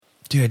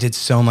Dude, I did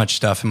so much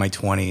stuff in my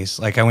 20s.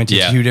 Like I went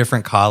to 2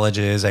 different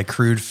colleges. I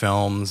crewed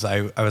films.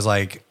 I was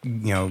like,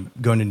 going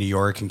to New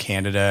York and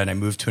Canada, and I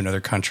moved to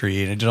another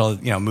country, and I did all,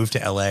 moved to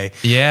LA.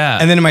 Yeah.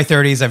 And then in my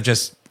 30s, I've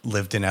just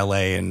lived in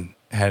LA and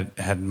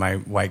had my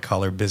white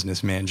collar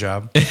businessman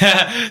job.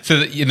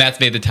 And that's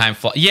made the time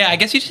fly. Yeah, I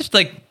guess you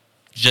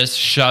just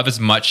shove as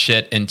much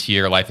shit into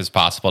your life as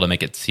possible to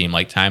make it seem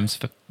like time's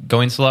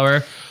going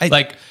slower. I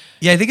think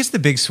it's the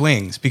big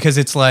swings, because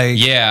it's like,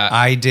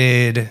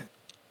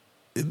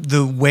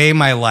 the way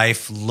my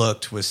life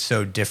looked was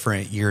so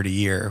different year to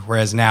year.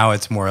 Whereas now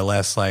it's more or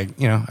less like,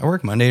 I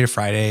work Monday to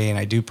Friday and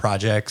I do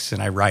projects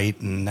and I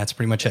write, and that's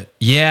pretty much it.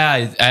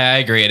 Yeah, I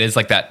agree. It is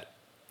like that.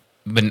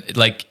 When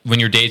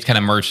your days kind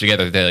of merge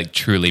together, they like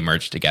truly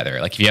merge together.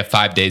 Like if you have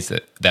 5 days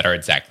that are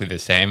exactly the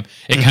same,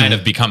 it kind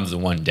of becomes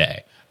one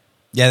day.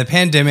 Yeah, the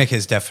pandemic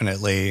is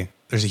definitely,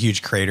 there's a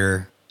huge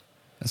crater.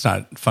 It's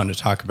not fun to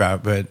talk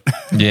about, but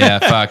yeah,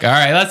 fuck. All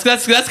right, let's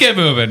get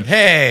moving.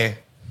 Hey.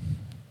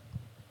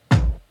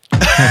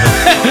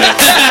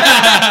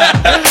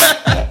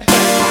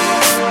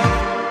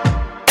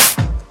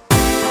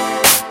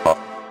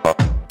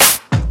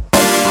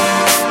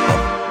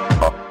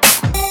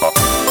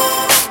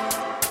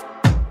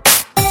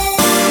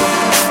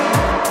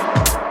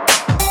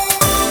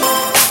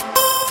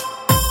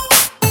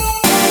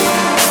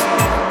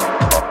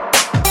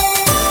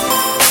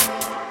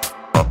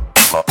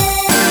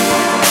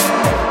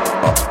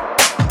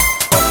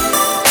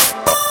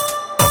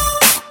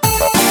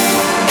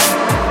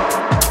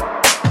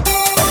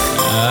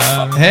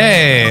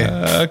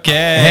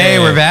 Okay. Hey,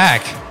 we're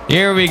back.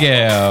 Here we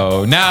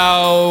go.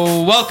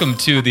 Now, welcome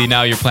to the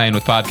Now You're Playing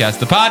With podcast,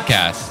 the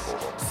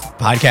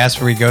podcast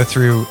where we go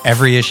through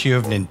every issue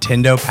of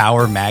Nintendo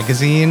Power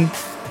magazine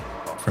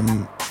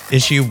from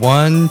issue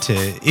 1 to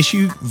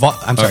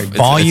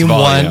volume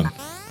 1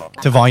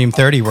 to volume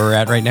 30, where we're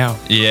at right now.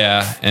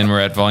 Yeah, and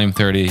we're at volume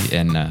 30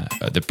 in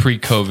the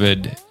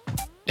pre-COVID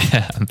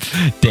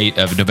date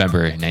of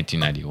November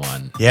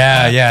 1991.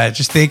 Yeah.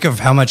 Just think of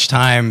how much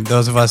time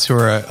those of us who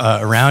were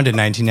around in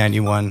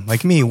 1991,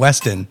 like me,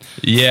 Weston.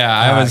 Yeah,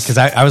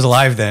 I was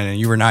alive then, and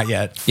you were not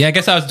yet. Yeah, I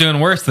guess I was doing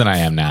worse than I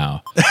am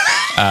now,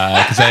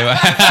 because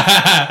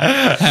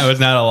I was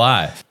not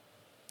alive.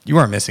 You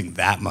weren't missing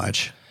that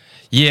much.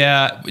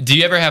 Yeah. Do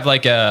you ever have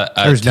like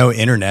there's no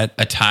internet,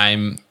 a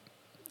time?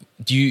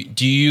 Do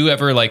you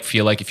ever like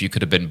feel like if you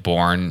could have been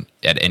born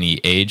at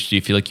any age, do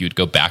you feel like you would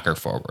go back or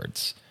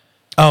forwards?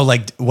 Oh,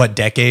 like what,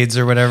 decades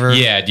or whatever?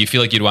 Yeah. Do you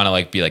feel like you'd want to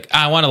like be like,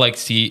 I want to like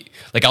see,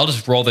 like I'll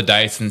just roll the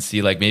dice and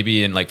see like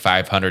maybe in like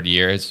 500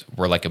 years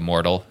we're like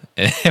immortal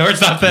or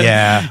something.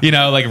 Yeah.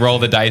 Like roll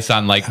the dice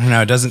on like, I don't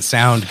know. It doesn't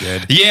sound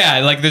good.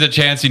 Yeah. Like there's a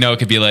chance, it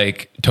could be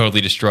like totally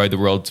destroyed. The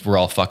world's, we're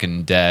all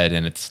fucking dead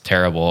and it's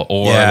terrible.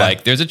 Or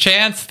like there's a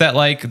chance that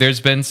like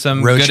there's been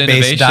some good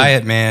innovation. Roach-based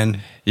diet,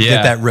 man.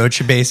 Get that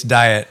roach-based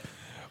diet.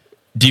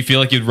 Do you feel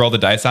like you'd roll the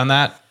dice on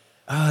that?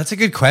 Oh, that's a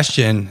good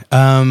question.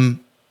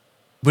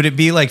 Would it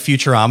be like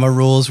Futurama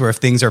rules where if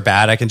things are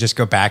bad, I can just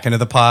go back into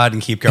the pod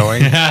and keep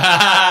going? No,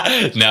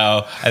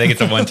 I think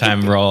it's a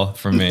one-time roll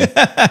for me.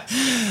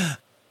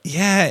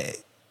 Yeah,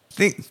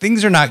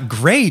 things are not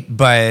great,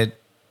 but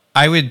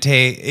I would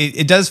take it.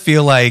 It does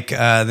feel like the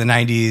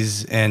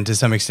 90s and to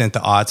some extent the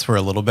aughts were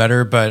a little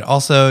better, but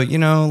also,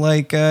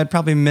 I'd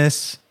probably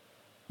miss,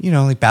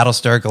 like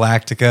Battlestar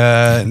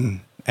Galactica and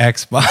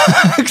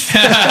Xbox.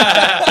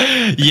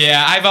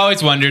 Yeah, I've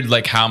always wondered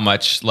like how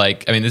much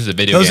like, I mean, this is a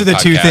video Those game are the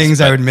two podcast,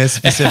 things I would miss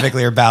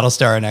specifically are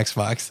Battlestar and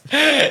Xbox.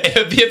 It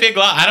would be a big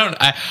lot.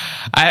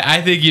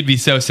 I think you'd be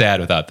so sad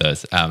without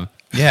those.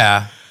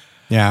 Yeah.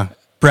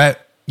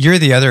 Brett, you're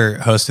the other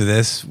host of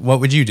this. What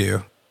would you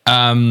do?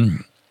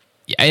 And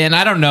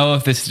I don't know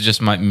if this is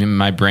just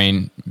my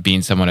brain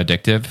being somewhat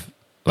addictive.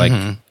 Like I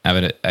think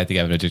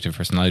I have an addictive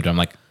personality, but I'm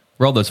like,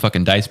 roll those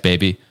fucking dice,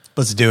 baby.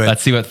 Let's do it.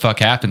 Let's see what the fuck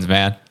happens,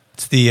 man.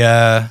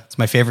 It's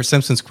my favorite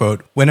Simpsons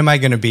quote. When am I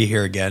going to be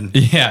here again?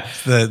 Yeah.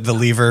 It's the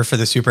lever for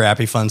the super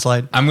happy fun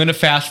slide. I'm going to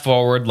fast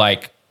forward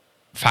like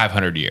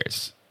 500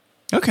 years.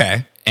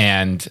 Okay.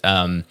 And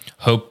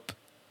hope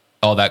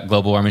all that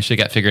global warming shit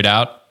got figured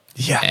out.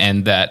 Yeah.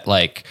 And that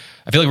like,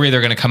 I feel like we're either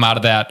going to come out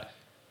of that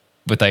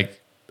with like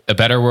a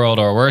better world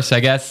or worse, I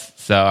guess.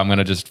 So I'm going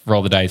to just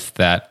roll the dice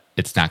that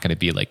it's not going to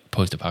be like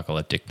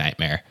post-apocalyptic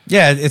nightmare.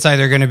 Yeah. It's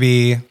either going to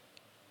be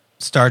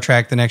Star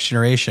Trek The Next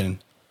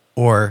Generation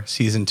or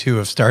season 2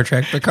 of Star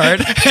Trek Picard.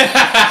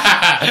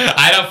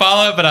 I don't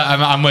follow it, but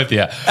I'm with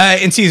you.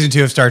 In season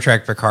 2 of Star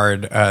Trek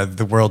Picard,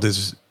 the world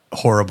is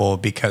horrible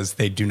because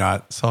they do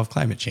not solve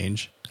climate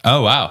change.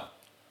 Oh, wow.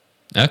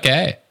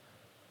 Okay.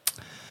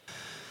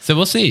 So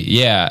we'll see.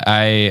 Yeah,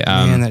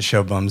 man, that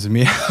show bums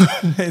me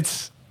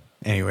out.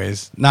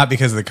 Anyways, not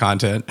because of the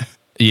content.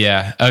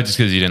 Yeah. Oh, just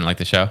because you didn't like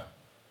the show?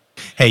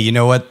 Hey, you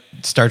know what?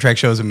 Star Trek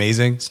show is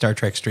amazing. Star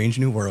Trek: Strange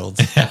New Worlds.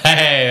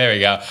 Hey, there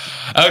we go.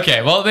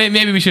 Okay, well,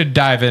 maybe we should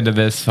dive into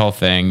this whole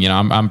thing. You know,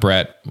 I'm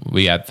Brett.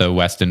 We got the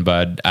Weston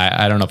Bud.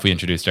 I don't know if we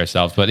introduced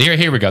ourselves, but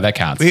here we go. That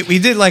counts. We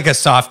did like a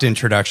soft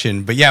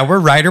introduction, but yeah, we're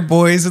writer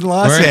boys in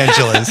Los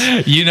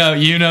Angeles. You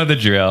know the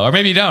drill, or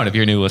maybe you don't if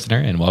you're a new listener.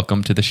 And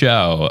welcome to the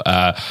show.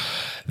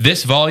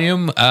 This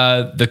volume,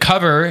 the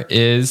cover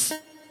is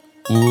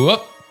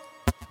whoop.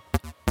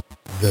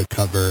 The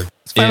cover.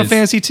 It's Final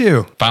Fantasy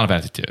 2. Final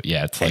Fantasy 2.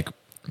 Yeah, it's like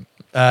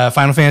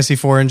Final Fantasy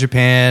 4 in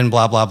Japan,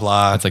 blah blah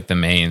blah. that's like the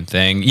main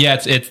thing.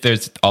 Yeah, it's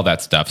there's all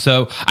that stuff.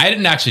 So I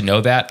didn't actually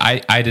know that.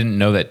 I didn't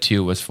know that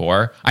 2 was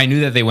 4. I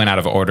knew that they went out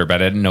of order,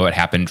 but I didn't know it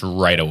happened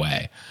right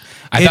away.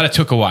 I thought it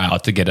took a while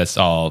to get us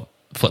all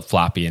flip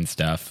floppy and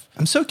stuff.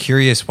 I'm so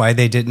curious why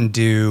they didn't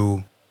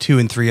do 2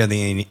 and 3 on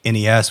the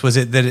NES. Was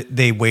it that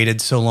they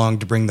waited so long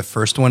to bring the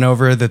first one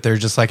over that they're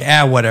just like,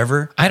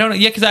 whatever? I don't know.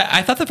 Yeah, because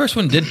I thought the first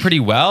one did pretty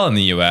well in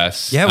the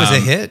US. Yeah, it was a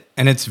hit.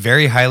 And it's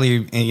very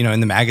highly, in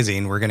the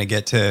magazine, we're going to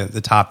get to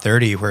the top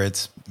 30 where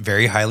it's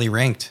very highly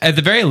ranked. At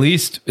the very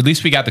least, at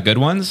least we got the good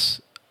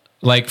ones.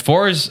 Like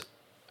 4 is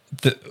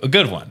a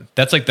good one.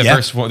 That's like the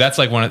first one. That's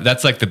like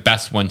the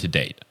best one to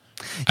date.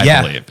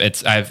 I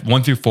believe I've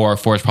 1 through 4.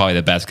 4 is probably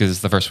the best because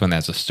it's the first one that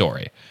has a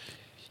story.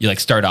 You like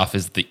start off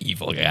as the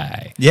evil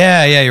guy.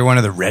 Yeah, you're one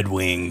of the Red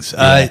Wings.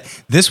 Yeah.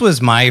 This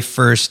was my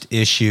first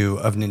issue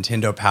of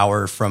Nintendo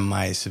Power from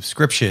my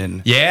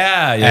subscription.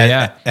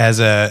 Yeah. As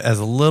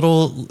a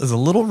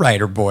little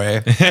writer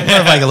boy, more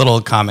of like a little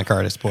comic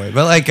artist boy.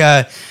 But like,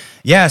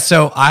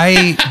 so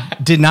I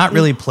did not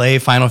really play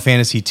Final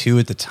Fantasy 2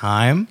 at the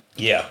time.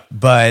 Yeah.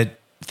 But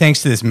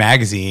thanks to this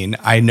magazine,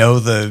 I know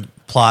the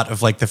plot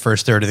of like the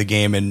first third of the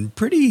game in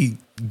pretty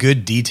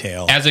good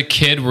detail. As a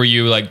kid, were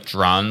you like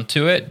drawn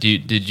to it?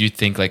 Did you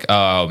think like,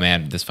 oh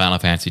man, this Final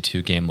Fantasy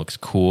 2 game looks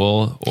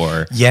cool?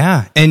 Or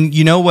yeah, and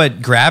you know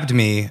what grabbed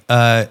me,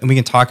 and we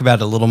can talk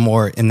about it a little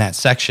more in that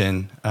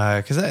section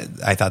because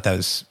I thought that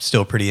was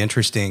still pretty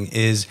interesting.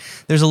 Is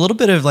there's a little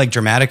bit of like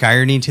dramatic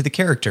irony to the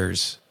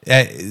characters,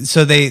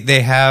 so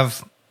they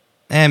have.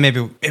 Maybe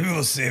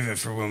we'll save it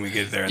for when we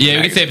get there. Yeah,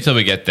 we can save it till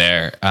we get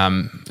there.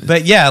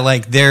 But yeah,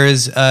 like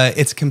there's,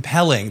 it's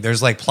compelling.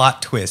 There's like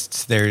plot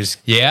twists. There's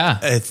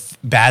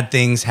bad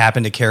things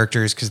happen to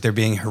characters because they're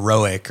being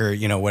heroic or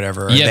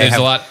whatever. Yeah, there's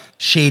a lot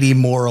shady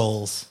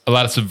morals, a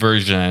lot of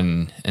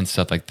subversion and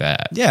stuff like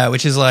that. Yeah,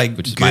 which is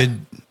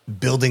good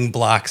building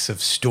blocks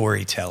of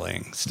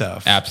storytelling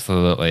stuff.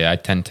 Absolutely, I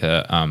tend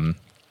to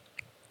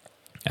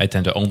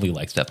only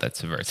like stuff that's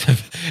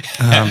subversive.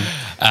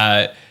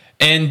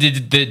 And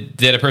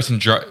did a person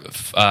draw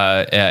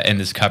in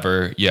this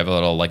cover? You have a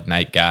little like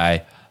night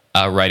guy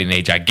riding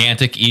a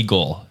gigantic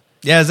eagle.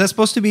 Yeah, is that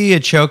supposed to be a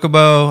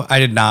chocobo? I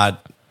did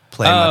not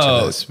play much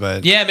of this,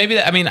 but yeah, maybe.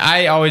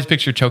 I always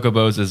picture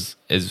chocobos as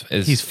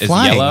he's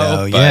flying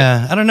yellow, though.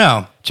 Yeah, I don't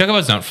know.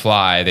 Chocobos don't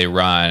fly; they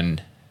run.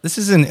 This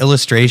is an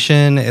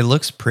illustration. It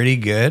looks pretty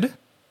good.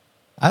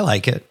 I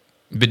like it.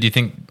 But do you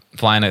think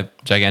flying a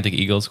gigantic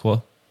eagle is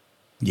cool?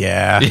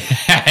 Yeah.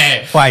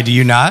 Why, do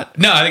you not?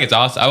 No, I think it's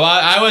awesome.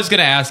 I was going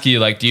to ask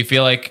you, like, do you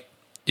feel like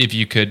if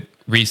you could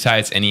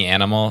resize any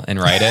animal and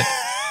write it,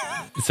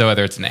 so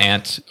whether it's an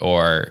ant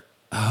or...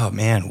 Oh,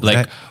 man.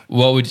 Like,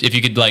 what would... If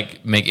you could,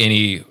 like, make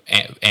any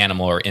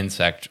animal or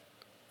insect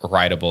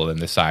writable in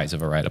the size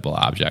of a writable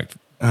object,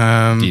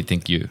 do you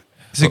think you...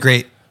 It's a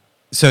great...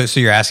 So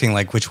you're asking,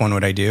 like, which one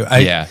would I do?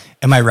 Yeah.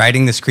 Am I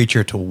writing this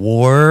creature to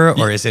war,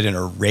 or is it in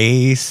a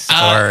race,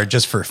 or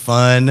just for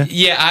fun?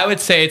 Yeah, I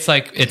would say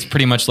it's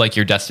pretty much like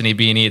your Destiny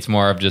beanie. It's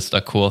more of just a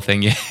cool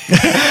thing.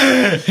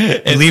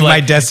 Leave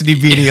my Destiny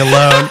beanie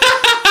alone.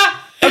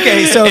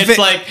 Okay, so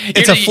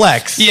it's a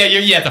flex. Yeah,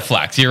 it's a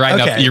flex. You're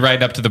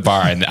riding up to the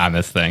bar on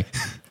this thing.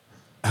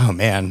 Oh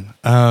man,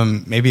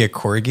 maybe a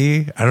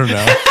corgi. I don't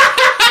know.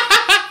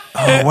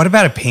 Oh, what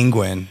about a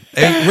penguin?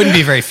 It wouldn't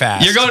be very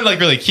fast. You're going like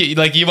really cute.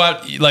 Like you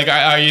want like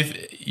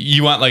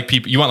you want like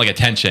people. You want like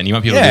attention. You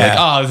want people to be like,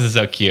 oh, this is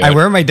so cute. I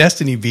wear my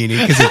Destiny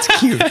beanie because it's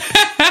cute.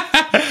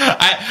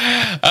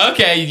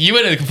 Okay, you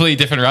went in a completely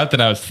different route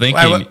than I was thinking.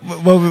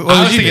 What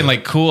I was thinking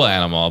like cool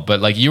animal, but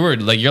like you're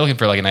looking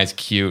for like a nice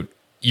cute.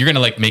 You're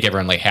gonna like make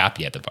everyone like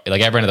happy at the bar.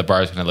 Like everyone at the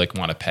bar is gonna like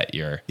want to pet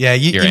your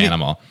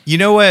animal. You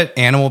know what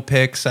animal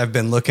pics I've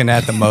been looking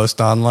at the most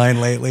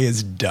online lately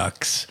is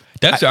ducks.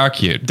 Ducks are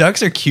cute.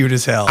 Ducks are cute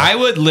as hell. I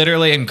would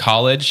literally in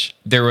college,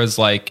 there was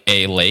like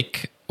a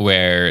lake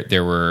where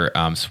there were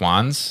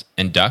swans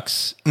and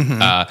ducks.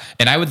 Mm-hmm.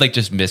 And I would like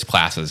just miss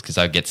classes because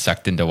I'd get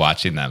sucked into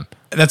watching them.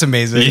 That's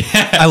amazing.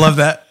 Yeah. I love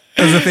that.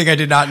 That's the thing I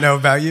did not know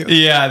about you.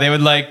 Yeah, they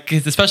would like,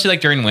 especially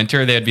like during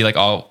winter, they would be like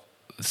all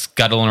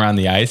scuttling around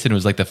the ice and it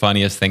was like the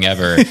funniest thing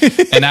ever.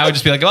 And I would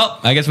just be like, well,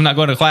 I guess I'm not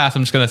going to class.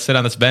 I'm just going to sit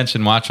on this bench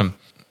and watch them.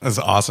 That's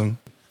awesome.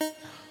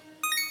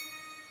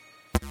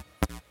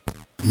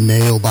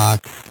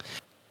 Mailbox.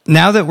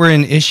 Now that we're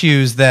in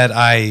issues that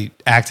I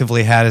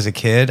actively had as a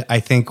kid, I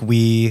think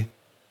we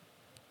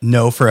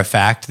know for a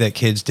fact that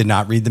kids did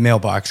not read the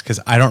mailbox because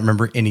I don't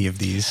remember any of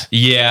these.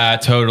 Yeah,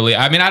 totally.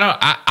 I mean,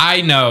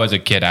 I know as a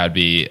kid I'd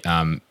be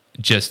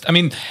just, I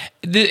mean,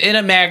 in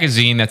a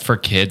magazine that's for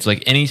kids,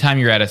 like anytime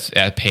you're at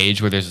a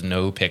page where there's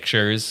no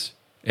pictures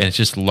and it's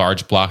just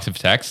large blocks of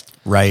text,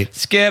 Right.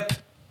 skip.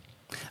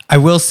 I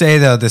will say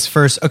though,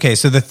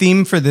 so the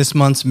theme for this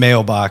month's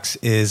mailbox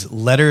is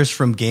letters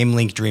from Game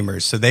Link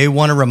Dreamers. So they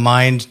want to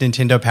remind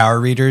Nintendo Power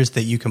Readers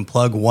that you can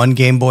plug one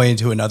Game Boy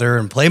into another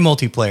and play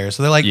multiplayer.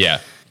 So they're like, Yeah.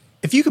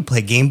 if you could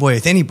play Game Boy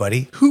with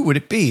anybody, who would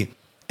it be?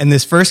 And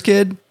this first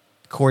kid,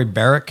 Corey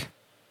Barrick,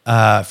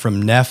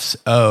 from Nef's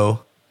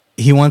O,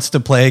 he wants to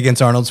play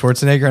against Arnold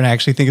Schwarzenegger, and I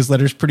actually think his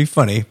letter's pretty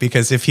funny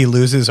because if he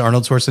loses,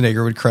 Arnold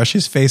Schwarzenegger would crush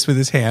his face with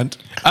his hand.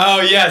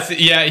 Oh, yes.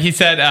 Yeah. He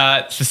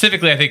said,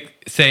 specifically, I think,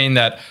 saying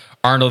that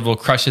Arnold will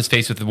crush his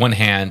face with one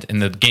hand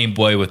and the Game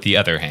Boy with the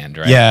other hand,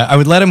 right? Yeah, I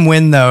would let him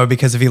win, though,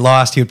 because if he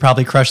lost, he would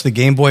probably crush the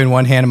Game Boy in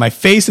one hand and my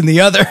face in the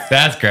other.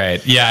 That's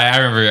great. Yeah, I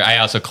remember. I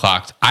also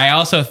clocked. I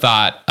also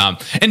thought,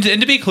 and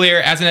to be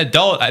clear, as an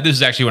adult, this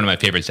is actually one of my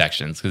favorite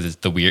sections because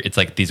it's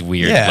like these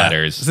weird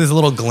letters. This is a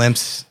little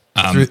glimpse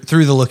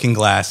through the looking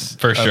glass.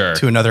 For sure.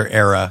 To another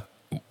era.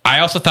 I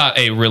also thought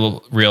a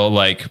real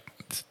like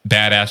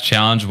badass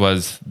challenge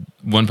was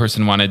one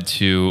person wanted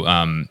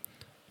to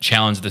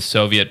challenge the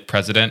Soviet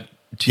president.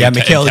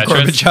 Mikhail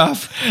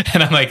Gorbachev.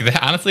 And I'm like,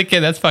 honestly, kid,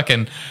 that's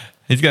fucking.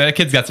 That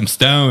kid's got some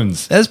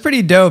stones. That's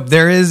pretty dope.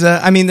 There is,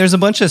 there's a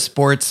bunch of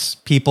sports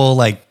people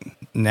like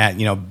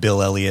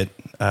Bill Elliott,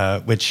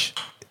 which.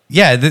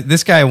 Yeah,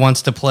 this guy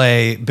wants to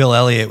play Bill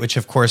Elliott, which,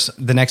 of course,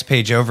 the next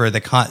page over,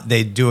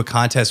 they do a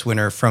contest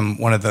winner from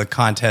one of the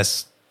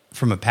contests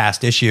from a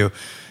past issue.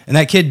 And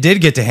that kid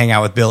did get to hang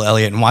out with Bill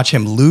Elliott and watch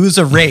him lose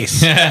a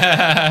race.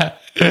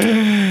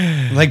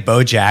 Like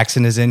Bo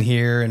Jackson is in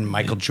here and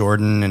Michael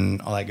Jordan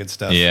and all that good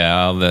stuff.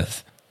 Yeah,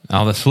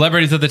 all the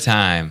celebrities of the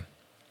time.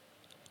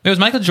 It was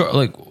Michael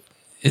Jordan.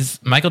 Is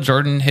Michael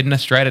Jordan hitting a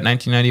stride at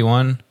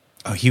 1991?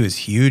 Oh, he was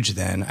huge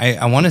then.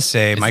 I want to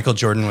say Michael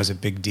Jordan was a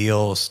big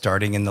deal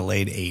starting in the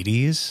late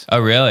 80s. Oh,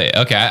 really?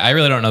 Okay. I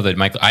really don't know that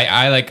Michael.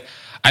 I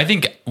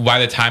think by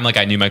the time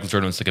I knew Michael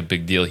Jordan was like a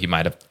big deal, he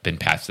might have been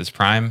past his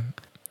prime.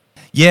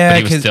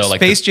 Yeah, because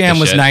Space Jam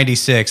was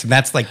 96, and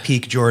that's like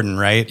peak Jordan,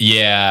 right?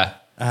 Yeah.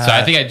 So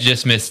I think I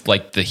just missed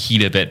the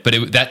heat of it,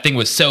 but that thing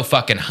was so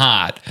fucking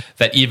hot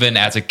that even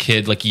as a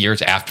kid,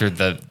 years after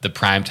the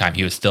prime time,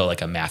 he was still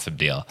a massive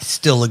deal.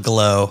 Still a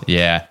glow.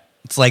 Yeah.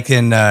 It's like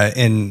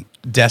in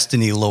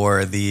Destiny lore,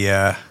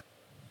 I'm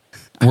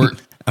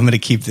going to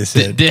keep this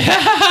in.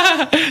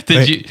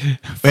 Wait,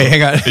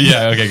 hang on.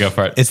 Yeah, okay, go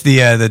for it. It's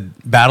the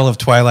Battle of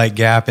Twilight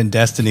Gap in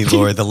Destiny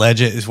lore. The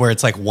legend is where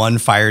it's one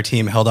fire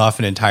team held off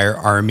an entire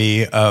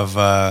army of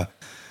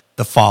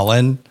the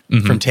Fallen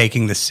from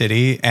taking the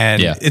city,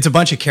 and it's a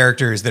bunch of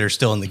characters that are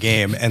still in the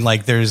game. And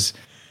was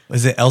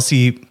it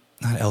Elsie?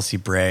 Not Elsie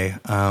Bray.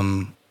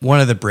 One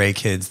of the Bray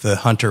kids, the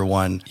hunter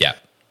one. Yeah.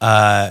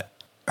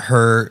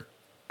 Her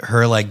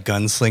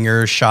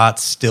gunslinger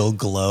shots still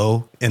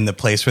glow in the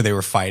place where they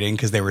were fighting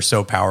because they were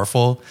so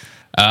powerful.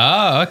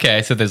 Oh,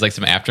 okay. So there's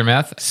some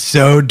aftermath.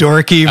 So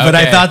dorky, but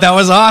I thought that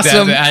was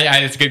awesome.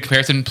 It's a good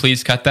comparison.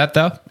 Please cut that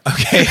though.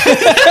 Okay.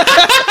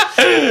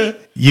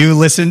 You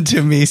listened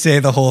to me say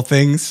the whole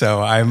thing,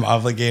 so I'm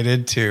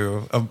obligated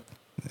to.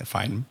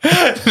 Fine.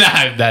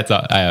 Nah, that's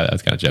all. I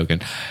was kind of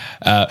joking,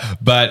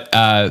 but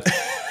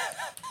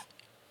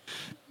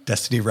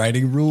Destiny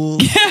writing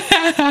rules.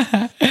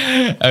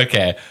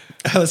 Okay.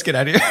 Let's get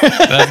out of here.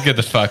 Let's get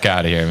the fuck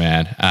out of here,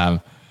 man.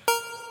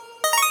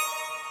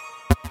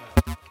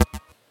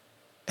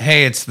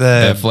 Hey, it's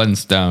the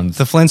Flintstones.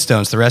 The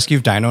Flintstones, The Rescue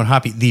of Dino and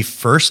Hoppy. The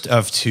first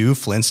of 2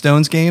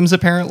 Flintstones games,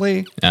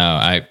 apparently.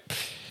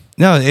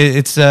 No,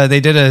 it's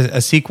they did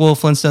a sequel,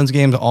 Flintstones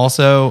games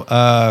also.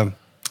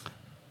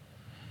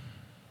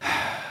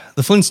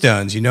 The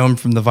Flintstones, you know them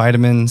from the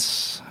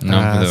Vitamins.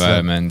 No, from the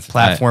Vitamins.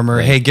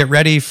 Platformer. Hey, get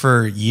ready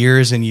for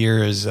years and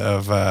years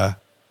of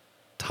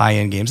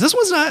tie-in games. This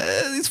one's not.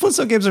 These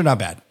Flintstone games are not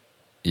bad.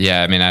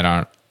 Yeah, I mean, I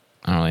don't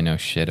really know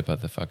shit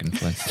about the fucking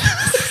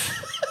Flintstones.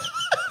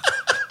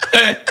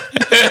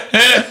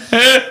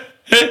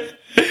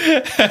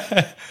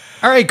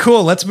 All right,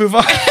 cool. Let's move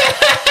on.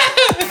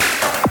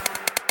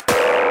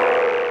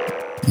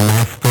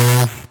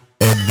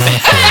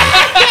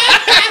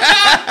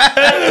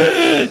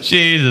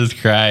 Jesus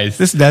Christ.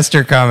 This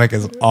Nestor comic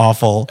is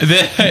awful.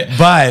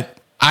 But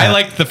I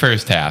liked the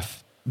first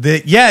half.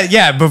 But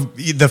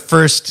the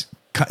first,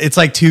 it's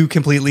like 2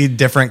 completely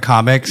different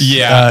comics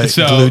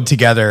glued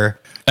together.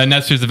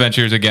 Nestor's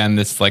Adventures, again,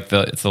 it's a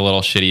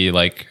little shitty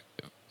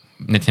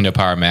Nintendo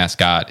Power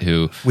mascot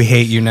who we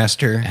hate you,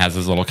 Nestor, has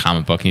this little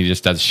comic book and he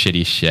just does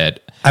shitty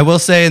shit. I will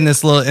say in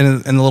this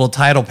in the little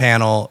title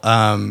panel,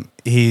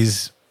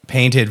 he's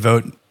painted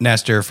 "Vote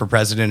Nestor for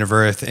President of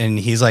Earth," and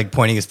he's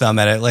pointing his thumb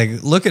at it,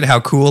 look at how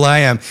cool I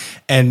am,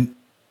 and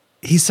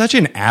he's such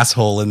an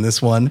asshole in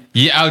this one.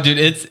 Yeah, dude,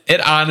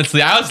 it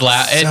honestly, I was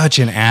laughing. Such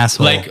an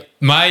asshole.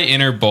 My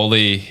inner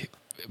bully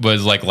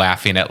was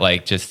laughing at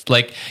it's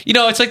like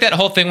that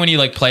whole thing when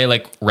you play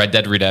Red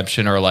Dead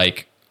Redemption or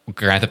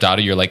Grand Theft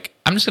Auto, you're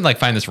I'm just gonna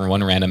find this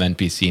one random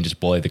NPC and just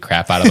bully the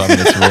crap out of them, and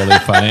it's really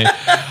funny.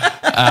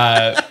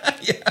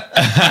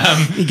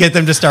 You get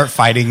them to start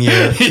fighting you.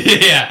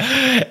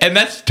 Yeah, and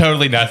that's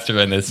totally Nestor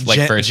in this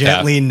first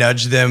gently half.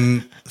 nudge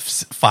them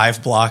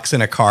 5 blocks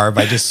in a car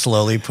by just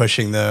slowly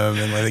pushing them,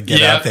 and when they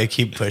get up, they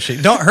keep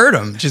pushing. Don't hurt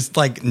them, just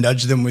like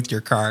nudge them with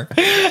your car.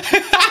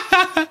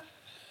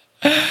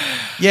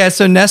 Yeah,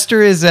 so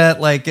Nestor is at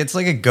it's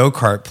like a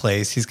go-kart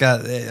place. He's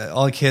got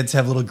all the kids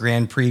have little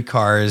Grand Prix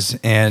cars,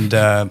 and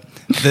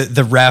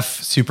the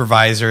ref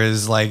supervisor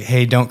is like,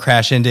 "Hey, don't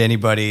crash into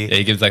anybody." Yeah,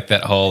 he gives that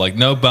whole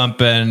no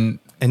bumping.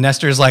 And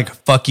Nestor's like,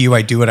 "Fuck you,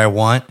 I do what I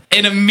want."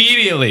 And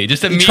immediately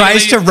he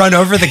tries to run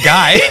over the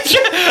guy.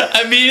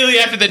 Immediately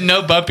after the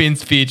no bumping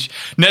speech,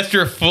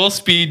 Nestor full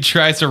speed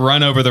tries to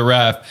run over the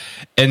ref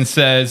and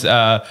says,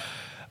 I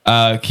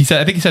think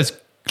he says,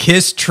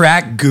 "Kiss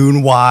track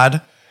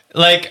goonwad."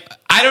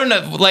 I don't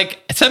know,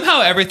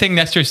 somehow everything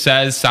Nestor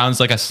says sounds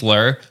like a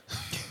slur.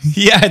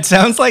 Yeah, it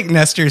sounds like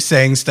Nestor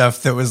saying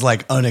stuff that was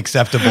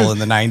unacceptable in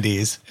the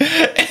 90s.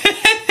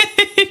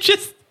 It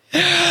just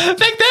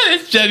that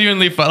is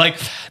genuinely fun.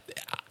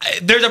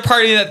 There's a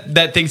party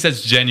that thinks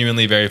that's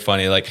genuinely very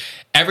funny.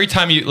 Every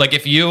time you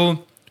if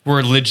you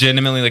were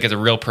legitimately as a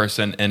real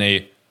person in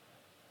a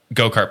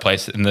go-kart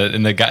place, and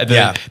the guy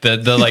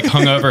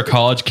hungover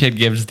college kid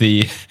gives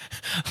the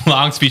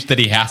long speech that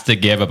he has to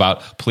give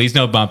about please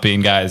no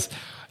bumping, guys.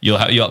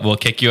 We'll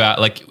kick you out.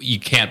 You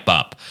can't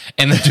bump,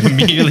 and then to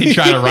immediately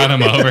try to run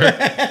him over.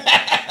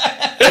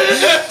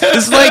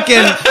 It's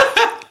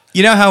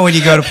you know how when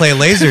you go to play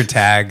laser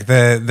tag,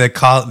 the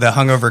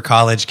hungover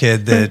college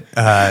kid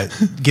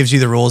that gives you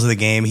the rules of the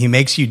game, he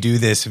makes you do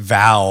this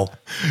vow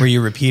where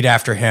you repeat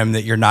after him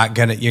that you're not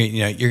gonna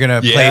you're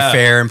gonna play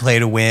fair and play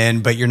to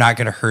win, but you're not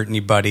gonna hurt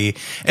anybody.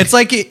 It's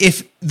like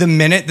if the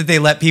minute that they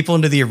let people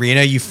into the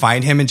arena, you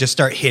find him and just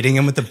start hitting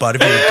him with the butt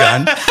of your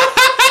gun.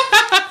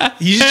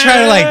 You just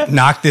try to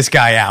knock this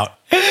guy out.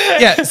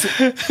 Yeah.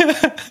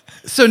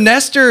 So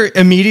Nestor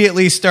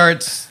immediately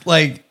starts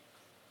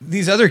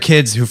these other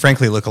kids who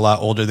frankly look a lot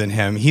older than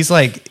him. He's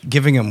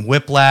giving him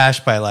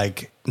whiplash by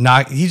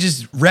he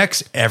just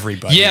wrecks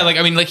everybody. Yeah,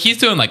 he's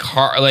doing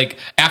hard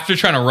after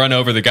trying to run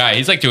over the guy,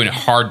 he's doing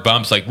hard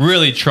bumps,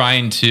 really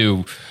trying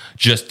to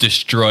just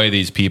destroy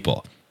these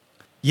people.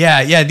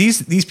 Yeah,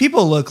 these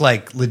people look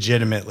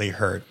legitimately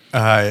hurt.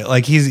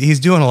 He's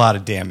doing a lot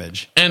of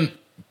damage. And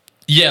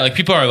yeah,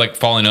 people are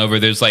falling over.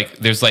 There's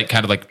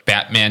kind of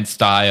Batman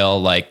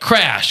style,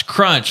 crash,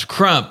 crunch,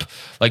 crump.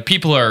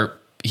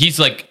 He's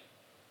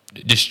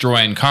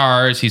destroying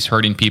cars. He's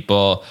hurting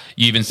people.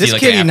 You even see this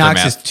kid, he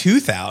knocks his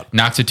tooth out.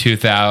 Knocks a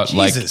tooth out.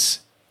 Jesus.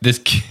 This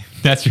kid,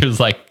 that's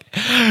just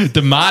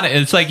demonic.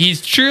 It's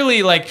he's truly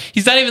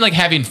he's not even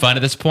having fun at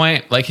this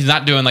point. He's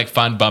not doing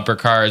fun bumper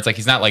cars.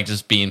 He's not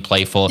just being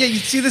playful. Yeah, you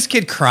see this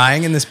kid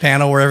crying in this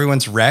panel where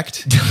everyone's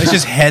wrecked. It's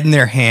just head in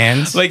their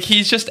hands.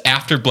 He's just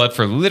after blood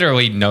for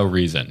literally no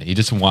reason. He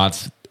just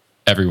wants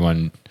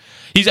everyone.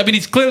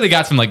 He's clearly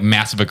got some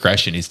massive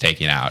aggression he's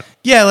taking out.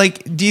 Yeah,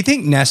 do you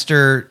think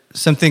Nestor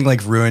something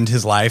ruined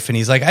his life and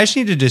he's I just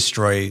need to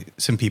destroy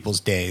some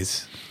people's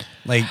days?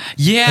 Have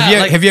you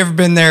ever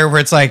been there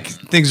where it's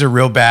things are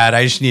real bad?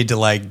 I just need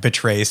to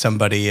betray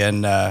somebody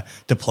in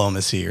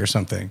diplomacy or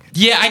something.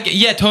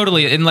 Yeah,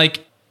 totally. And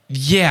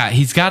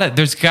he's got it.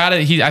 I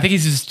think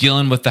he's just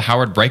dealing with the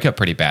Howard breakup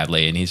pretty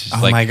badly, and he's just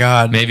oh my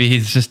God, maybe he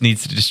just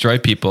needs to destroy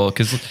people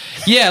because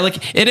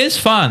it is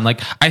fun.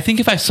 I think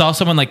if I saw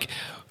someone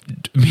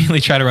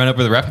immediately try to run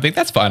over the ref, I think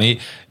that's funny.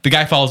 The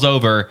guy falls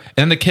over, and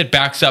then the kid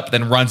backs up,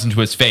 then runs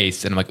into his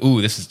face, and I'm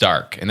ooh, this is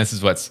dark, and this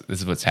is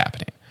what's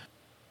happening.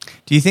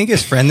 Do you think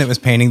his friend that was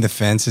painting the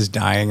fence is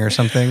dying or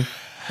something?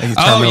 He's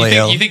terminally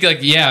ill? You think I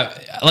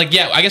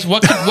guess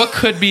what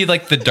could be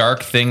the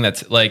dark thing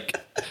that's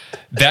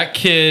that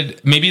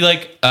kid maybe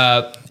this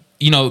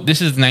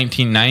is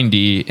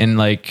 1990 and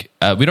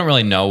we don't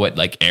really know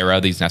what era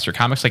these Nestor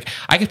comics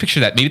I could picture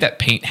that maybe that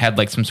paint had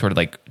some sort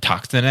of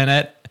toxin in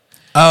it.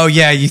 Oh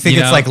yeah, you think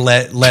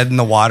it's lead in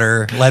the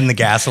water, lead in the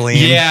gasoline?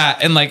 Yeah,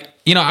 and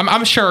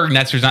I'm sure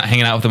Nestor's not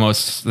hanging out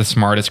with the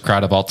smartest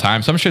crowd of all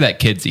time, so I'm sure that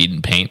kid's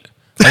eating paint.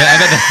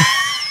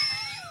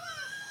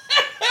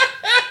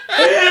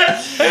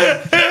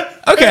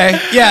 Okay,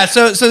 yeah,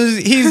 so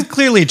he's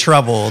clearly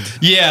troubled.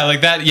 Yeah,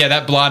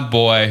 that blonde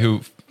boy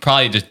who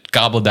probably just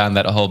gobbled down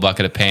that whole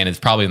bucket of paint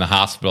is probably in the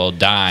hospital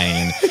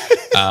dying.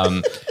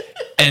 And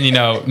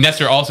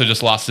Nestor also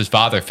just lost his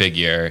father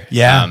figure.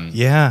 Yeah,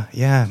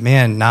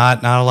 man,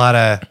 not a lot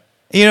of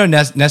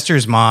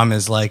Nestor's mom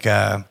is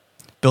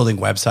building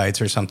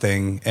websites or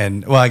something,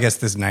 and I guess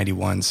this is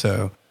 91,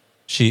 so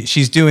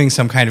she's doing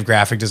some kind of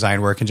graphic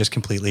design work and just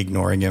completely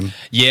ignoring him.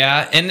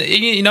 Yeah, and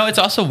it's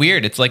also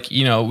weird. It's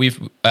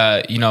we've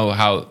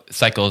how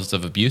cycles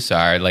of abuse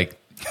are.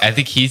 I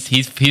think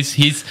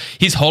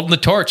he's holding the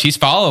torch. He's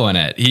following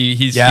it.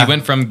 He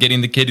went from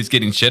getting the kid who's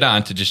getting shit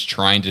on to just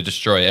trying to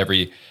destroy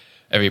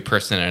every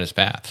person in his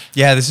path.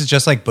 Yeah, this is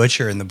just like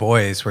Butcher in The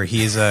Boys, where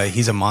he's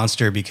a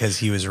monster because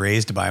he was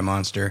raised by a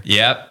monster.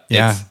 Yep.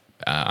 Yeah. It's,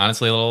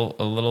 honestly, a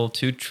little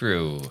too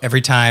true. Every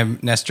time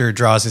Nestor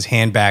draws his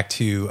hand back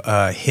to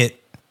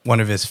hit one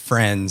of his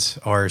friends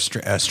or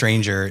a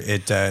stranger,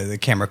 the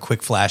camera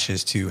quick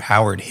flashes to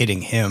Howard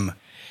hitting him.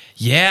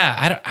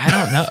 Yeah, I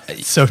don't know.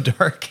 It's so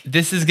dark.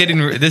 This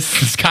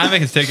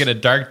comic is taking a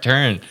dark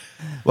turn.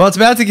 Well, it's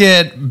about to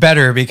get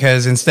better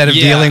because instead of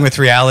dealing with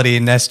reality,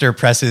 Nestor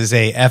presses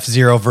a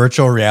F-Zero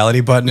virtual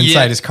reality button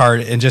inside his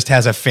card and just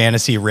has a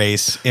fantasy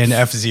race in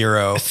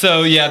F-Zero.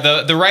 So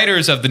yeah, the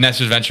writers of the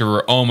Nestor's Adventure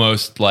were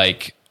almost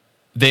like,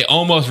 they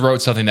almost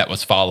wrote something that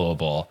was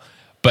followable.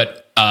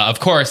 But of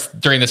course,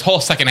 during this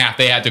whole second half,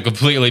 they had to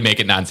completely make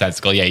it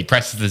nonsensical. Yeah, he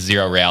presses the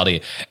zero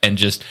reality and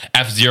just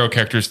F-Zero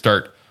characters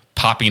start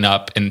popping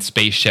up in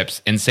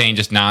spaceships and saying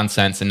just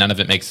nonsense and none of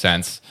it makes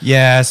sense.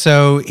 Yeah,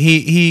 so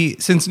he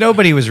since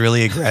nobody was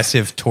really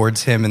aggressive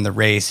towards him in the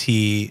race,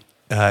 he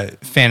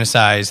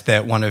fantasized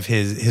that one of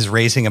his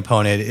racing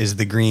opponent is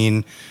the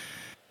green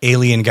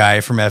alien guy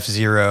from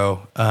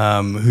F-Zero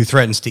who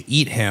threatens to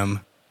eat him.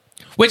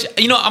 Which,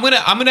 you know, I'm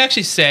gonna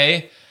actually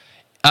say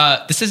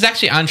this is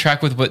actually on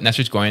track with what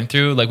Nestor's going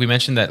through. Like we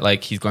mentioned that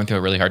like he's going through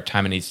a really hard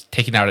time and he's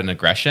taking out an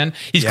aggression.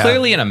 He's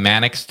clearly in a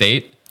manic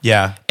state.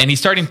 Yeah. And he's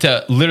starting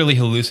to literally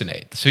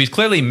hallucinate. So he's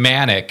clearly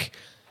manic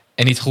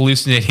and he's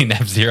hallucinating the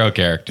F-Zero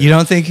character. You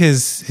don't think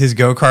his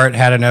go-kart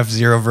had an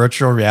F-Zero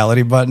virtual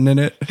reality button in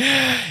it?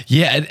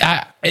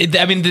 Yeah.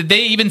 I mean,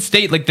 they even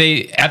state like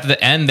at the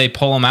end, they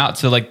pull him out.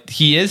 So like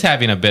he is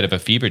having a bit of a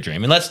fever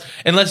dream.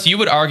 Unless you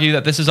would argue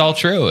that this is all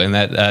true and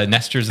that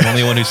Nestor's the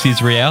only one who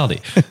sees reality.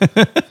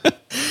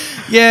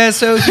 Yeah.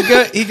 So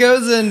he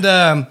goes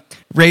and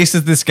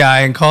races this guy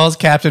and calls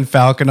Captain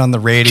Falcon on the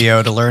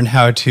radio to learn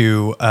how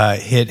to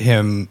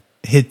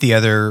hit the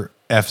other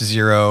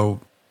F-Zero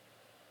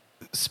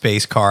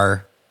space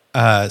car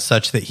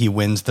such that he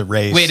wins the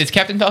race. Wait, is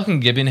Captain Falcon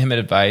giving him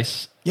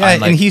advice?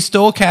 Yeah, and he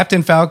stole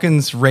Captain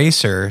Falcon's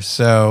racer,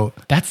 so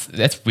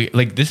that's weird.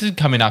 Like this is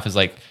coming off as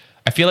like,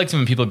 I feel like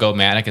when people go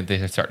manic and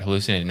they start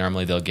hallucinating,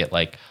 normally they'll get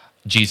like,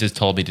 Jesus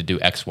told me to do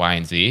X, Y,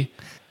 and Z.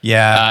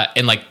 Yeah,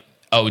 and like,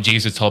 oh,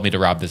 Jesus told me to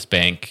rob this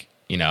bank.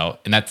 You know,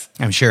 and that's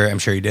I'm sure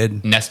he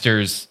did.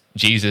 Nestor's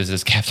Jesus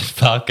is Captain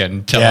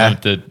Falcon telling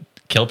him to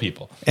kill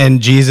people.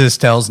 And Jesus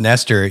tells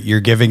Nestor,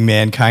 "You're giving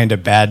mankind a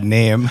bad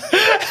name,"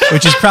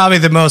 which is probably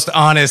the most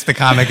honest the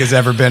comic has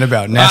ever been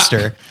about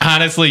Nestor.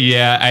 Honestly,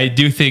 yeah, I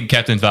do think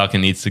Captain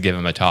Falcon needs to give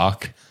him a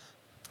talk.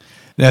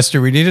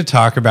 Nestor, we need to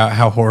talk about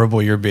how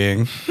horrible you're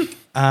being.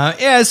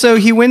 Yeah, so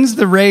he wins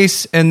the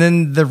race, and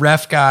then the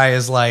ref guy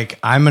is like,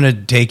 "I'm going to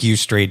take you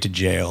straight to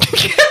jail."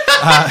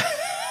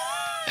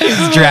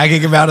 He's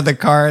dragging him out of the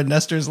car, and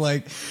Nestor's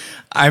like,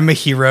 "I'm a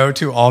hero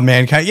to all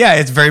mankind." Yeah,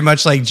 it's very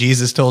much like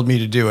Jesus told me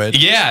to do it.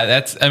 Yeah,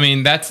 that's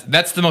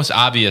the most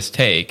obvious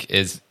take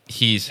is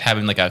he's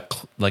having like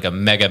a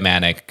mega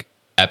manic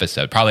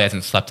episode. Probably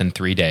hasn't slept in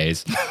 3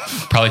 days.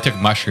 Probably took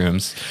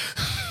mushrooms.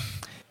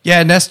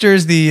 Yeah,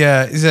 Nestor's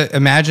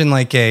imagine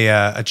like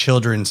a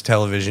children's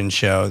television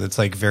show that's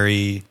like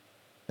very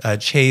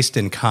chaste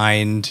and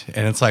kind,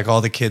 and it's like all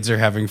the kids are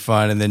having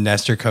fun, and then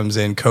Nestor comes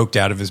in coked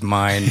out of his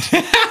mind.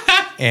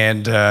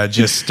 And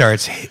just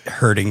starts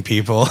hurting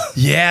people.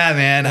 Yeah,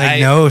 man.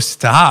 No,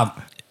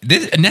 stop.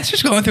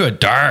 Nestor's going through a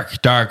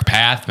dark, dark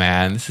path,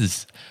 man.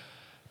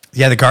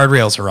 Yeah, the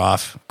guardrails are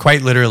off.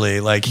 Quite literally.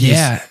 Like,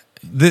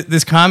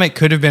 this comic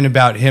could have been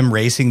about him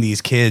racing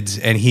these kids,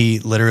 and he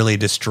literally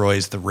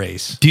destroys the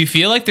race. Do you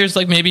feel like there's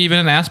like maybe even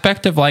an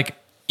aspect of like,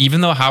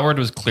 even though Howard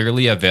was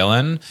clearly a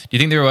villain, do you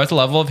think there was a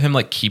level of him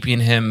like keeping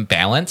him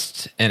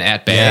balanced and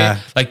at bay? Yeah.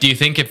 Like, do you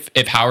think if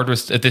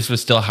this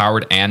was still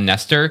Howard and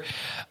Nestor,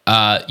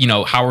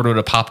 Howard would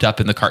have popped up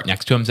in the cart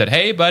next to him and said,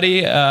 "Hey,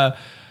 buddy, have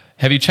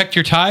you checked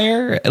your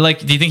tire?" Like,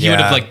 do you think he would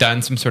have like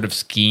done some sort of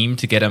scheme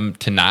to get him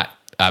to not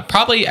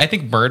probably, I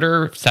think,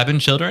 murder 7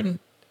 children?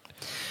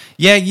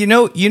 Yeah, you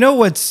know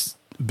what's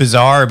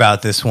bizarre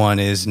about this one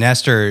is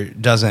Nestor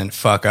doesn't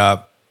fuck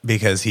up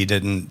because he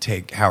didn't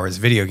take Howard's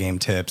video game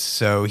tips.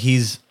 So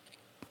he's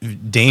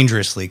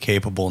dangerously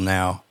capable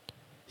now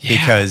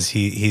because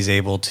he's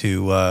able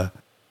to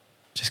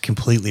just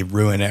completely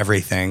ruin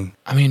everything.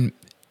 I mean,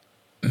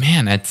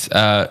 man, it's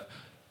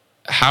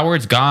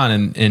Howard's gone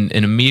and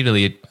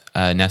immediately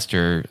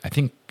Nestor, I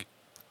think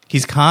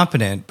he's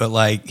competent, but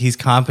like he's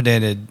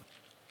competent at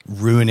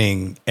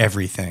ruining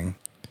everything.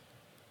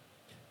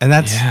 And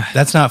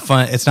that's not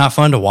fun. It's not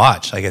fun to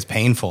watch. Like, it's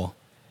painful.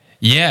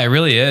 Yeah, it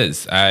really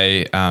is.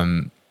 I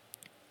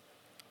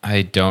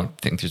don't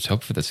think there's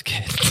hope for this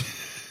kid.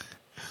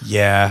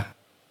 Yeah.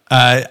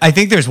 I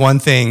think there's one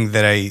thing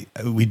that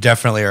we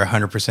definitely are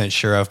 100%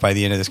 sure of by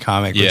the end of this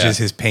comic, which is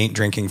his paint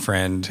drinking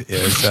friend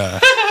is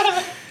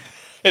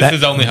it's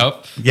his only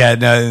hope. Yeah,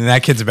 no, and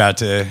that kid's about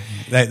to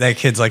that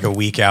kid's like a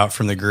week out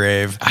from the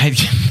grave.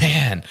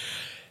 Man,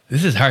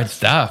 this is hard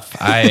stuff.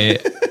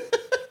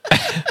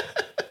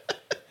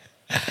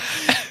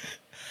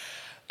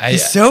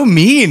 He's so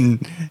mean.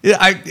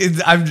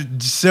 I'm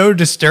so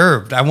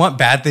disturbed. I want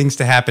bad things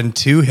to happen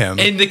to him.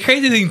 And the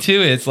crazy thing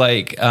too is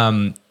like,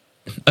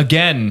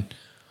 again,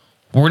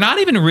 we're not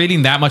even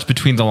reading that much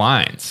between the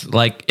lines.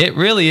 Like, it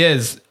really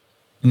is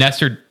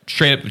Nestor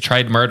straight up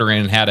tried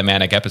murdering and had a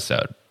manic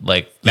episode.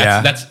 Like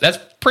that's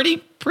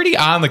pretty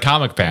on the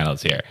comic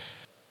panels here.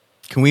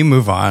 Can we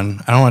move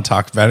on? I don't want to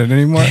talk about it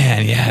anymore.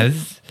 Man, yeah.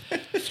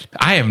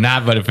 I am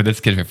not voting for this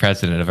kid for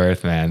president of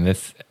Earth, man.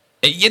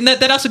 And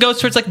that also goes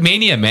towards like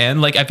mania,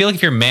 man. Like I feel like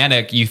if you're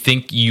manic, you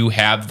think you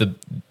have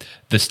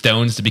the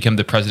stones to become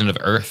the president of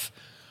Earth.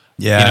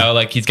 Yeah. You know,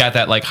 like he's got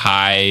that like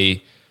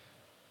high.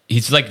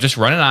 He's like just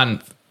running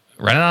on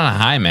a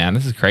high, man.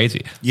 This is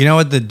crazy. You know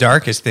what the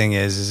darkest thing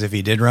is if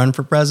he did run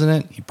for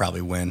president, he'd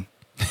probably win.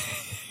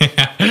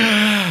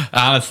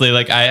 Honestly,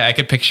 like I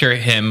could picture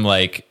him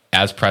like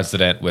as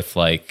president with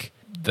like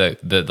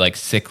the like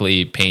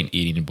sickly paint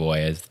eating boy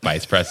as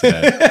vice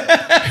president,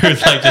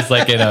 who's like just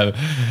like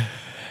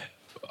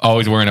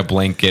always wearing a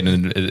blanket.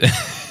 And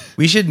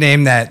we should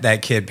name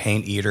that kid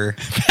Paint Eater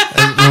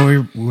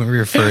when we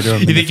refer to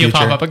him. You think he'll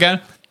pop up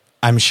again?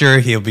 I'm sure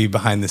he'll be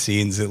behind the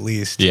scenes at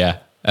least. Yeah.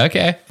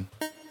 Okay.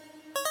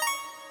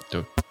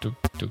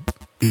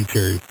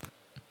 Features.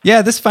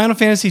 Yeah, this Final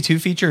Fantasy II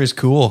feature is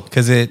cool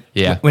because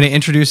when it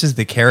introduces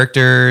the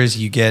characters,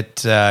 you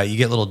get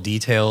little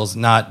details,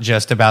 not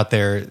just about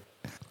their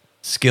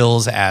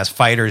skills as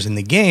fighters in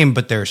the game,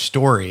 but their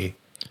story.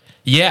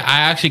 Yeah,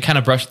 I actually kind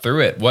of brushed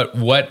through it. What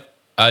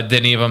did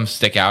any of them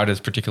stick out as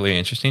particularly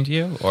interesting to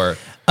you? Or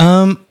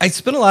I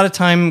spent a lot of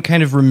time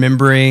kind of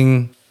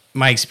remembering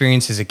my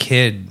experience as a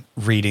kid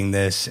reading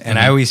this, and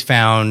I always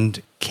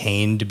found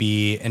Kain to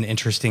be an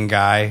interesting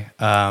guy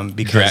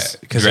because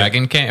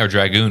Dragon Kain or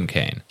Dragoon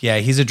Kain. Yeah,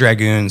 he's a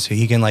dragoon, so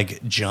he can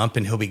like jump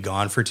and he'll be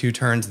gone for 2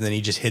 turns, and then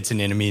he just hits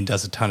an enemy and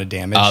does a ton of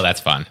damage. Oh, that's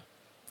fun.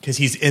 Because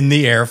he's in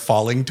the air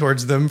falling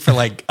towards them for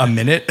like a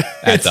minute.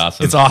 That's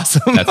awesome. It's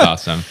awesome. That's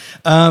awesome.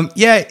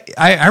 Yeah,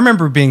 I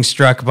remember being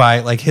struck by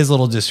like his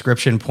little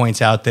description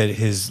points out that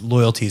his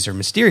loyalties are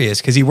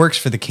mysterious because he works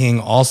for the king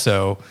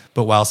also.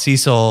 But while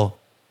Cecil,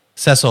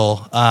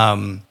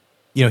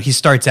 he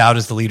starts out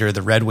as the leader of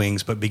the Red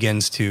Wings, but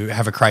begins to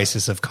have a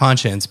crisis of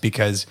conscience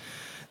because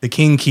the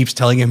king keeps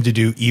telling him to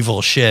do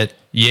evil shit.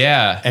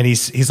 Yeah. And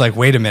he's like,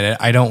 wait a minute,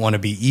 I don't want to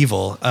be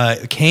evil.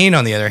 Kain,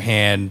 on the other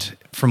hand,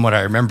 from what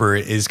I remember,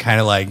 is kind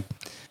of like,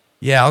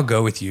 yeah, I'll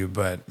go with you,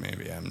 but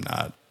maybe I'm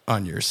not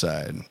on your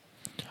side.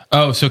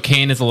 Oh, so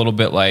Kain is a little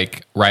bit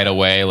like right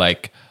away,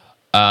 like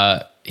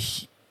no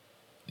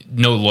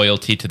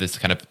loyalty to this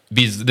kind of,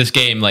 because this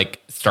game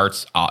like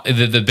starts off,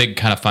 the big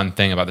kind of fun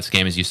thing about this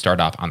game is you start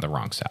off on the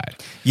wrong side.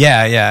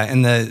 Yeah.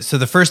 And so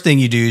the first thing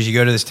you do is you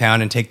go to this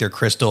town and take their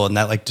crystal, and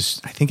that like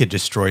I think it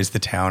destroys the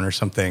town or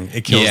something.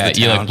 It kills the town.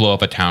 You like blow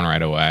up a town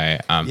right away.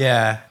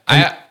 Yeah.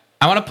 I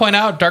want to point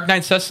out Dark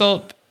Knight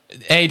Cecil,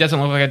 he doesn't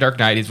look like a Dark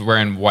Knight. He's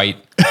wearing white.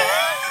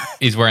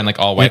 He's wearing like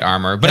all white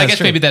armor, but I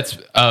guess maybe that's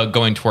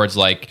going towards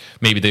like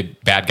maybe the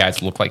bad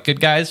guys look like good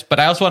guys.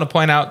 But I also want to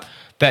point out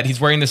that he's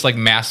wearing this like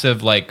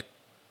massive, like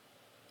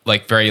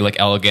very like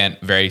elegant,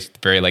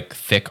 very like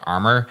thick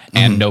armor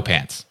and no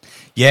pants.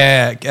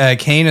 Yeah,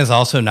 Kain is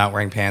also not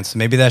wearing pants.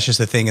 Maybe that's just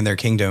a thing in their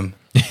kingdom.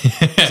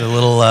 It's a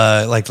little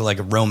like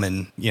a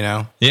Roman, you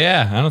know?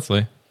 Yeah,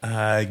 honestly.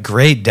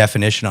 Great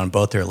definition on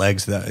both their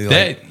legs, though.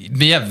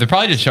 They're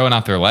probably just showing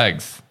off their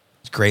legs.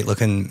 Great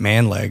looking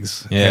man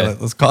legs. Yeah,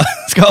 let's call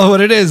it what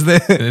it is. They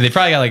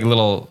probably got like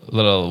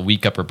little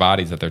weak upper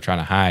bodies that they're trying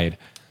to hide.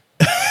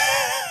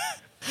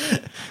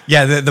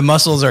 Yeah, the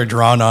muscles are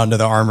drawn onto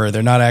the armor.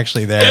 They're not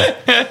actually there.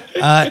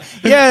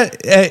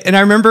 And I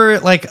remember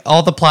like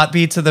all the plot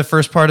beats of the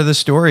first part of the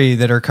story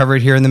that are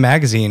covered here in the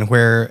magazine,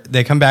 where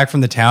they come back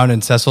from the town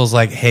and Cecil's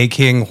like, "Hey,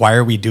 King, why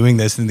are we doing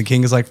this?" And the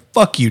king is like,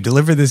 "Fuck you!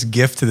 Deliver this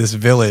gift to this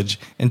village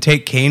and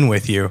take Kain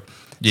with you."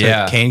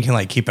 So Kain can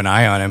like keep an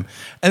eye on him.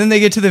 And then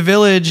they get to the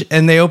village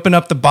and they open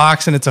up the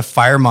box and it's a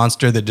fire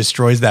monster that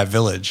destroys that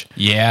village.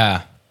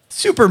 Yeah.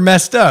 Super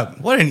messed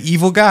up. What an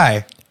evil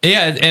guy.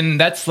 Yeah. And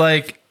that's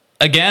like,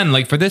 again,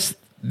 like for this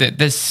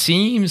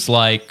seems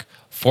like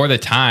for the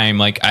time,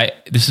 like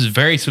this is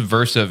very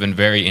subversive and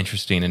very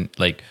interesting. And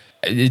like,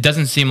 it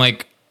doesn't seem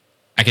like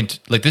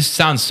this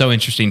sounds so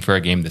interesting for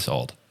a game this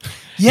old.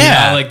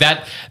 Yeah, like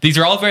that. These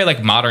are all very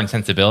like modern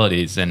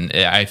sensibilities, and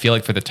I feel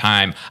like for the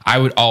time, I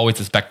would always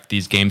expect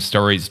these game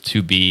stories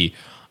to be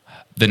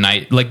the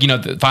night, like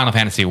the Final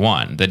Fantasy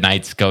 1. The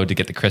knights go to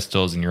get the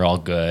crystals, and you're all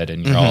good,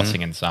 and you're all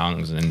singing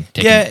songs and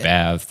taking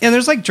baths. And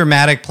there's like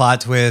dramatic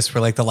plot twists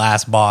where like the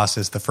last boss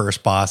is the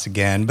first boss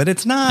again, but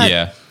it's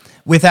not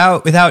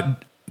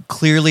without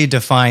clearly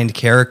defined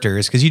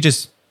characters because you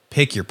just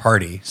pick your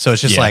party. So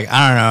it's just like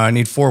I don't know, I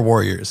need 4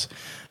 warriors.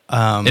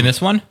 In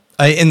this one.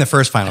 In the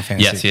first Final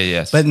Fantasy.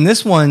 Yes. But in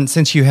this one,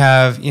 since you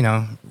have,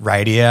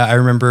 Rydia, I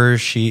remember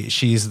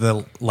she's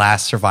the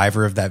last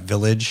survivor of that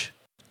village.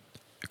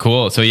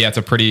 Cool. So it's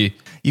a pretty...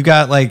 You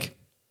got like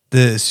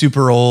the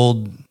super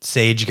old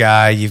sage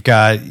guy. You've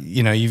got,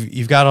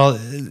 you've got all...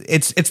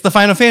 It's the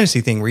Final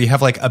Fantasy thing where you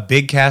have like a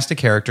big cast of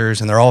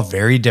characters and they're all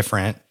very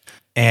different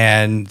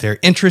and they're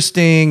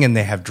interesting and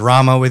they have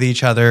drama with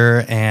each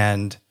other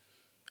and...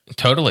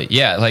 Totally.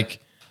 Yeah. Like...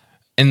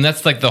 And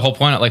that's like the whole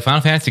point of like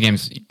Final Fantasy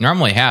games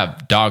normally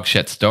have dog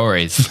shit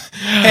stories.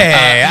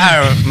 Hey,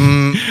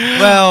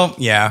 well,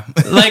 yeah.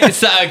 Like,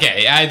 so,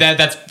 okay,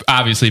 that's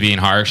obviously being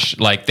harsh.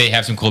 Like, they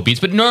have some cool beats,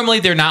 but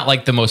normally they're not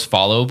like the most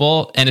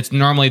followable. And it's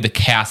normally the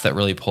cast that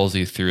really pulls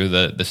you through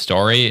the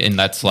story. And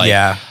that's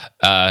like,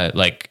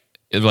 like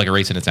a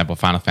recent example,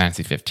 Final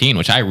Fantasy 15,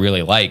 which I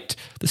really liked.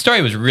 The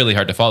story was really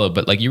hard to follow,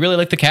 but like you really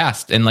liked the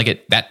cast, and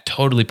like that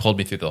totally pulled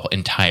me through the whole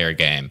entire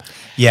game.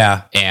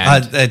 Yeah,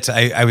 and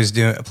I was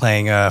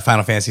playing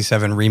Final Fantasy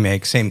 7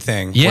 remake, same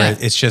thing. Yeah, where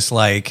it's just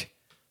like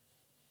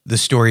the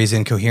story is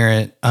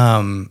incoherent,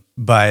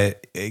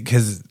 but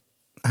because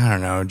I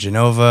don't know,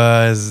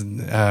 Genova is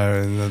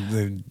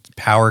the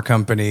power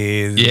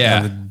company.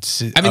 Yeah,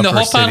 I mean the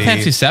whole Final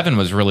Fantasy 7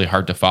 was really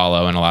hard to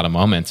follow in a lot of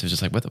moments. It was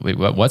just like,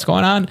 what's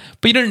going on?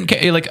 But you didn't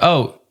you're like,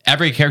 oh,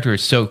 every character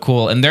is so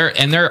cool, and their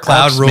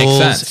Cloud arcs rules.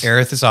 Make sense.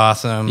 Aerith is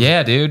awesome.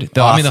 Yeah, dude.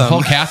 Awesome. I mean, the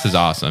whole cast is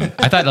awesome.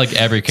 I thought like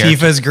every character.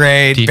 Tifa's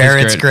great.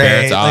 Barrett's great.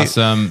 Barrett's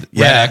awesome.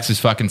 Yeah. Red X is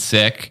fucking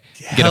sick.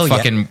 You get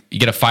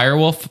a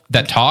firewolf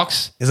that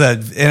talks.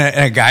 And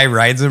a guy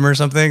rides him or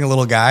something. A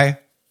little guy.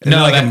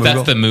 Isn't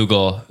that's the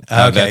Moogle.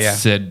 Okay, that's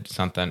Sid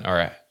something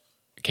or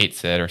Kate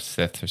Sid or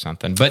Sith or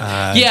something. But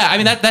yeah, I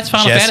mean that's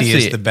Final Jesse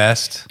Fantasy is the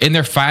best, and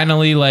they're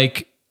finally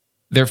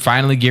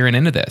gearing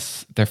into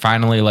this. They're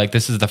finally like,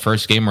 this is the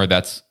first game where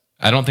that's.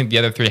 I don't think the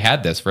other three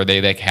had this, where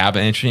they like have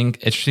an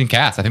interesting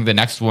cast. I think the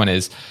next one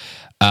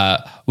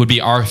would be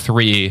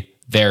R3.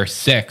 Their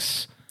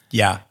 6.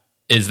 Yeah,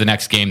 is the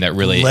next game that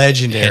really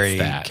legendary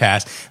hits that.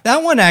 cast.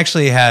 That one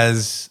actually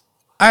has.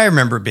 I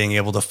remember being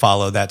able to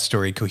follow that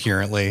story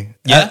coherently.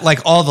 Yeah. Like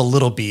all the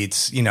little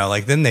beats,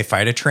 like then they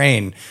fight a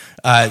train.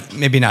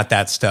 Maybe not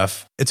that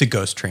stuff. It's a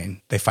ghost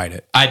train. They fight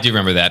it. I do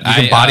remember that. You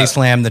can body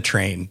slam the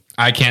train.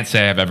 I can't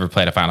say I've ever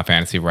played a Final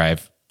Fantasy where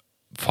I've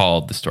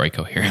followed the story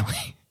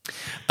coherently.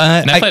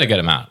 And I played a good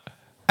amount.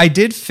 I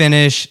did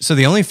finish. So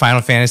the only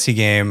Final Fantasy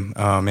game,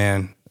 oh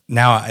man,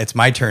 now it's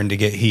my turn to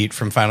get heat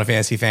from Final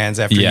Fantasy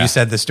fans after you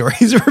said the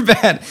stories were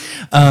bad.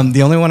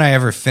 The only one I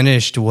ever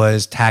finished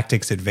was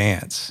Tactics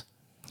Advance.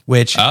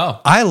 Which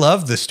I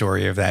love the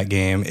story of that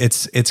game.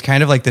 It's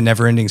kind of like the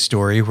never ending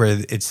story where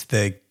it's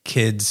the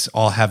kids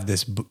all have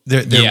this,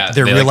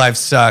 their real lives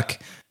suck.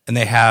 And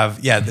they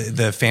have,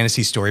 the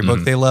fantasy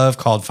storybook they love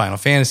called Final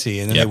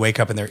Fantasy. And then they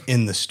wake up and they're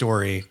in the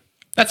story.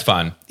 That's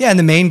fun. Yeah. And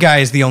the main guy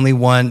is the only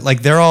one,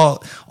 like they're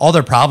all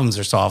their problems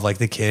are solved. Like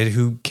the kid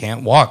who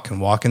can't walk can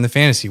walk in the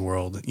fantasy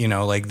world,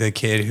 like the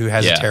kid who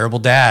has a terrible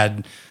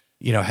dad,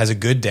 has a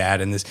good dad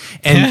in this.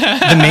 And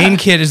the main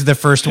kid is the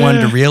first one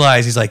to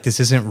realize, he's like, this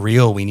isn't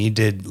real. We need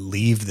to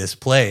leave this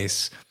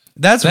place.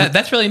 That's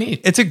really neat.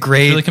 It's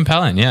really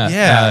compelling. Yeah.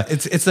 Yeah.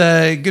 It's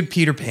a good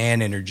Peter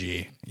Pan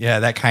energy.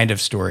 Yeah. That kind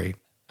of story.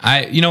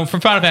 From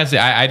Final Fantasy,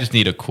 I just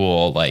need a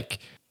cool, like,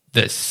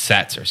 the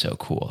sets are so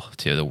cool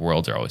too. The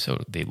worlds are always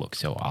they look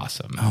so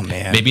awesome. Oh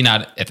man. Maybe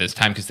not at this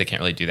time because they can't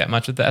really do that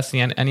much with the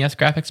SNES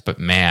graphics, but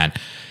man,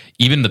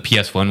 even the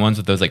PS1 ones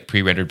with those like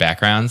pre-rendered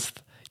backgrounds,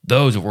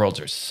 those worlds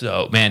are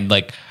so, man,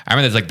 like I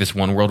remember there's like this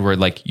one world where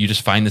like you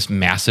just find this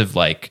massive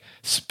like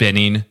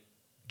spinning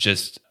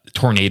just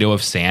tornado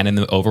of sand in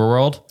the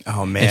overworld.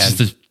 Oh man. It's just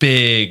this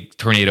big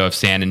tornado of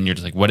sand and you're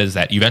just like, what is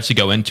that? You eventually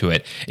go into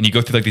it and you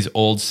go through like these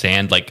old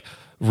sand like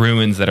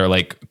ruins that are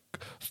like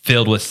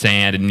filled with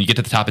sand, and you get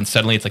to the top and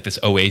suddenly it's like this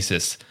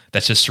oasis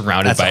that's just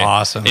surrounded by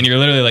awesome. And you're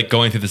literally like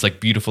going through this like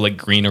beautiful like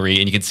greenery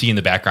and you can see in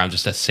the background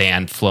just a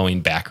sand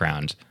flowing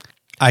background.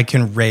 I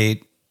can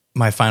rate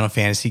my Final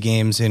Fantasy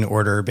games in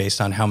order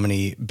based on how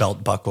many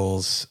belt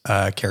buckles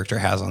a character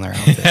has on their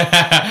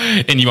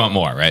outfit. And you want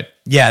more, right?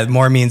 Yeah,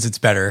 more means it's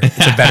better.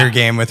 It's a better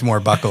game with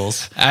more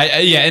buckles.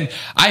 And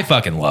I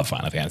fucking love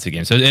Final Fantasy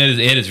games. So it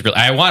is really,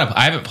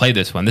 I haven't played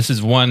this one. This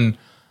is one,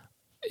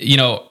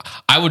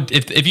 I would,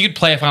 if you could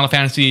play a Final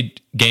Fantasy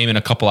game in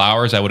a couple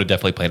hours, I would have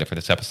definitely played it for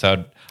this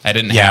episode. I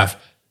didn't have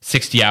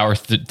 60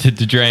 hours to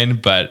drain,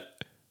 but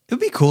it would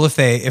be cool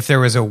if there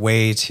was a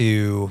way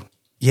to,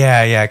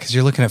 because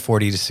you're looking at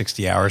 40 to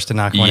 60 hours to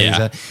knock one of these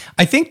out.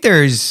 I think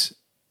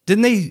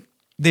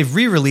they've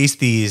re-released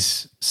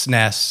these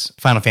SNES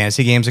Final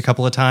Fantasy games a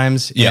couple of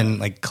times in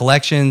like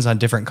collections on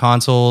different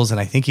consoles, and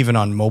I think even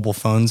on mobile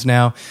phones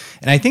now.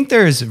 And I think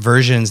there's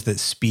versions that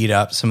speed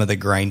up some of the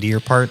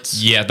grindier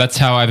parts. Yeah, that's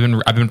how I've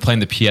been playing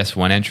the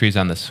PS1 entries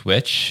on the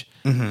Switch,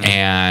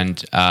 and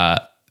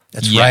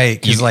that's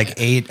right, because like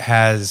 8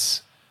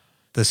 has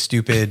the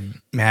stupid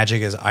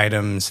magic as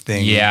items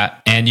thing. Yeah,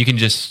 and you can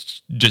just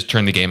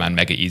turn the game on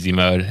mega easy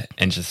mode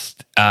and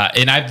just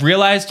and I've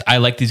realized I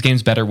like these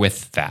games better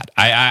with that.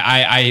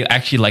 I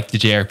actually like the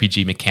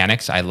JRPG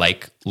mechanics. I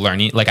like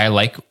learning, like I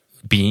like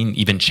being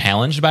even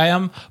challenged by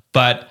them.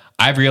 But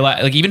I've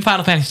realized, like even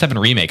Final Fantasy VII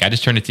Remake, I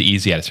just turned it to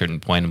easy at a certain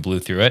point and blew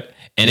through it,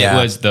 and it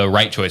was the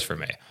right choice for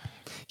me.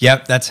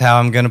 Yep, that's how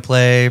I'm going to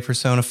play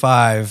Persona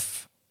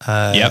 5.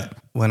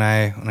 When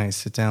I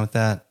sit down with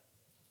that.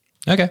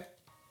 Okay.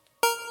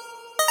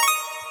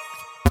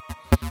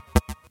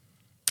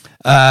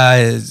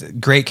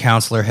 Great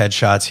counselor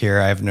headshots here.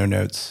 I have no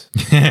notes.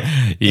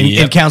 Yep.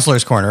 In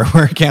counselor's corner.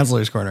 We're in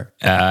counselor's corner.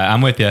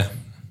 I'm with you.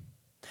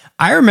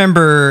 I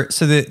remember,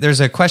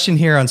 there's a question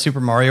here on Super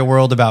Mario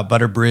World about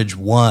Butter Bridge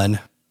 1.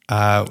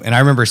 And I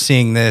remember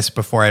seeing this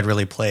before I'd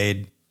really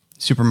played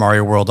Super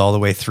Mario World all the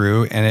way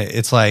through. And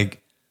it's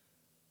like,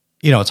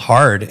 it's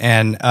hard.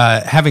 And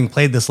having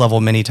played this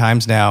level many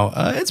times now,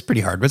 it's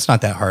pretty hard, but it's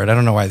not that hard. I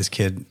don't know why this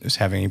kid is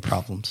having any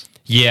problems.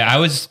 Yeah,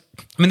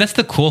 that's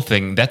the cool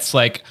thing. That's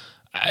like,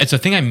 it's a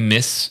thing I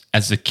miss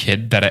as a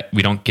kid that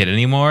we don't get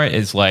anymore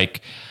is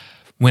like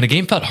when a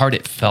game felt hard,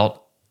 it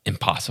felt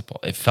impossible.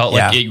 It felt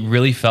like, it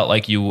really felt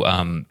like you're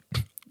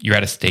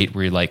at a state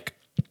where you're like,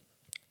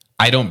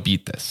 I don't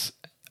beat this.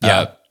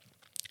 Yeah.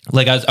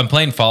 Like I'm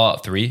playing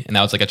Fallout 3 and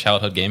that was like a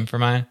childhood game for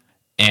mine.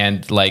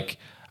 And like,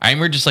 I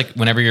remember just like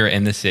whenever you're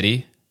in the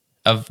city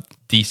of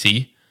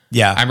DC,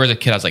 I remember as a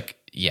kid, I was like,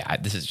 yeah,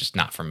 this is just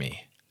not for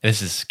me.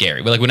 This is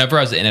scary. But like whenever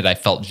I was in it, I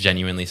felt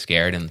genuinely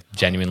scared and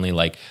genuinely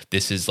like,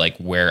 this is like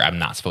where I'm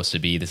not supposed to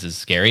be. This is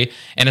scary.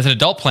 And as an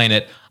adult playing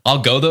it, I'll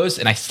go those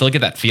and I still get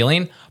that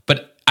feeling.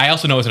 But I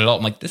also know as an adult,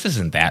 I'm like, this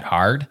isn't that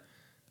hard.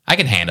 I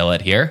can handle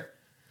it here.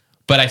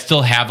 But I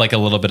still have like a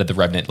little bit of the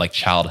remnant, like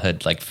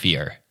childhood, like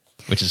fear,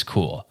 which is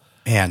cool.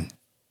 Man,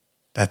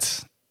 I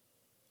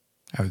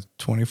was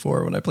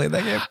 24 when I played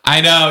that game. I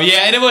know.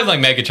 Yeah. And it wasn't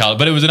like mega child,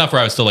 but it was enough where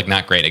I was still like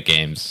not great at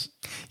games.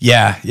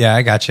 Yeah,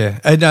 I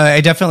gotcha. I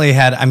definitely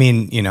had,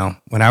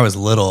 when I was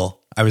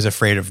little, I was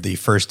afraid of the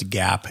first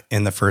gap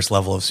in the first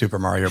level of Super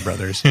Mario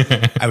Brothers.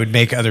 I would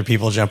make other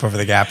people jump over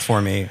the gap for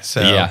me.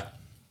 So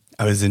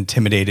I was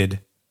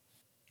intimidated.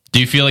 Do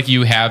you feel like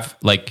you have,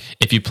 like,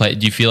 do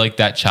you feel like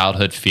that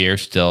childhood fear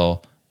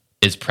still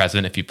is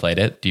present if you played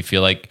it? Do you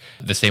feel like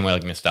the same way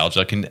like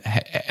nostalgia can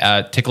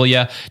tickle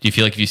you? Do you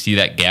feel like if you see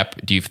that gap,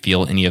 do you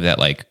feel any of that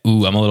like,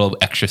 ooh, I'm a little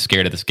extra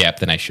scared of this gap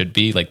than I should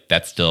be? Like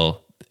that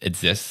still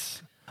exists?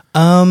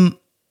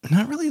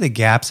 Not really the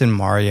gaps in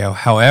Mario.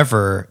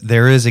 However,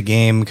 there is a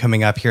game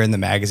coming up here in the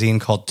magazine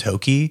called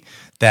Toki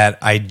that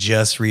I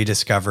just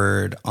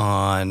rediscovered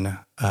on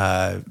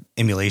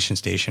Emulation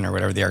Station or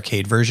whatever, the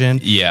arcade version.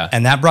 Yeah.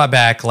 And that brought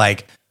back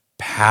like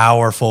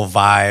powerful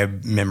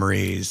vibe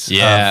memories of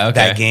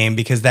that game,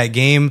 because that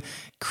game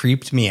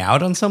creeped me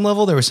out on some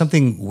level. There was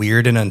something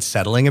weird and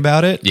unsettling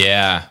about it.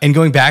 Yeah. And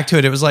going back to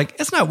it, it was like,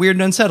 it's not weird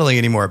and unsettling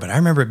anymore, but I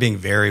remember it being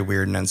very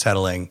weird and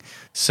unsettling.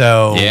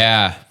 So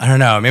yeah, I don't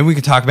know. Maybe we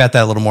could talk about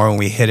that a little more when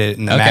we hit it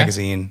in the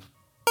magazine.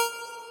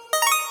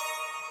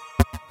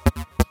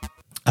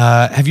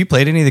 Have you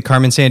played any of the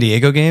Carmen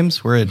Sandiego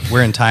games? We're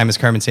in time as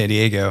Carmen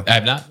Sandiego. I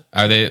have not.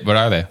 What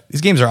are they?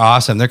 These games are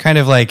awesome. They're kind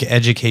of like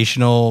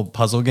educational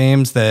puzzle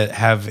games that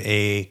have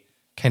a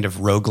kind of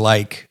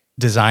roguelike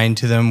design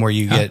to them where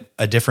you get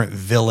a different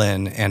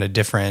villain and a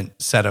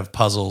different set of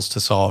puzzles to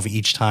solve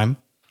each time.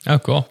 Oh,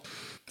 cool.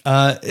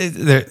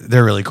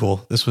 They're really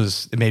cool.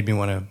 It made me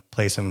want to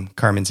play some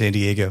Carmen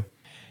Sandiego.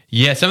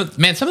 Yeah, some of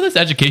those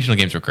educational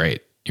games were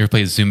great. You ever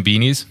played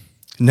Zoombinis?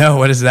 No,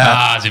 what is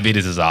that?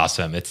 Zumbinis is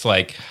awesome. It's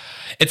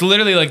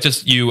literally like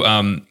just you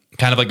kind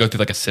of like go through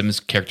like a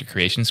Sims character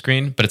creation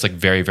screen, but it's like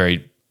very,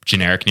 very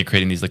generic, and you're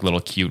creating these like little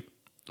cute,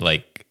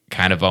 like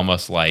kind of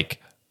almost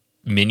like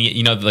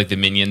minion, like the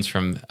minions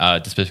from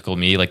Despicable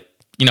Me, like,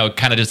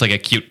 kind of just like a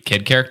cute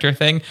kid character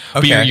thing,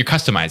 but you're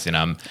customizing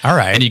them. All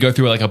right. And you go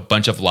through like a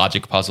bunch of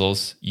logic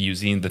puzzles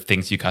using the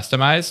things you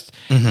customized.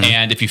 Mm-hmm.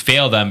 And if you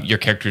fail them, your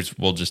characters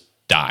will just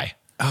die.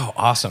 Oh,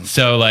 awesome.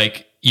 So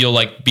like you'll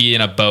like be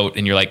in a boat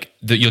and you're like,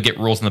 you'll get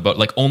rules in the boat.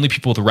 Like only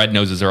people with red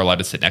noses are allowed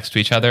to sit next to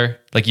each other.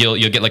 Like you'll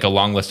get like a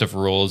long list of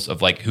rules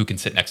of like who can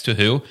sit next to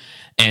who.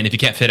 And if you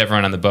can't fit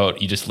everyone on the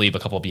boat, you just leave a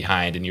couple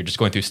behind and you're just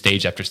going through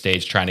stage after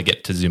stage trying to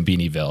get to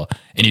Zumbiniville.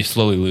 And you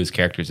slowly lose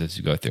characters as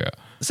you go through.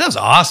 That sounds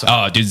awesome.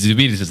 Oh, dude,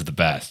 Zumbinis is the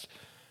best.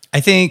 I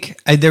think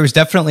there was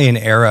definitely an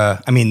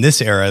era.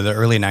 This era, the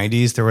early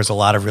 90s, there was a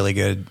lot of really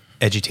good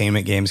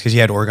edutainment games because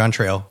you had Oregon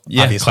Trail,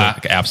 obviously.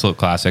 Absolute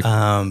classic.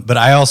 But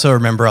I also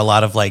remember a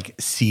lot of like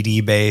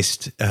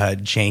CD-based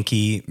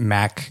janky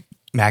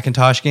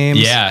Macintosh games.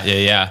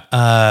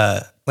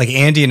 Yeah. Like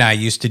Andy and I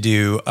used to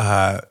do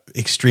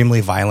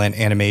extremely violent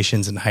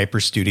animations in Hyper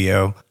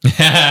Studio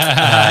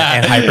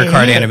and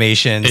HyperCard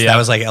animations. That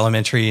was like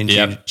elementary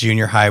and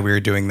junior high. We were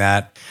doing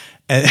that.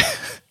 And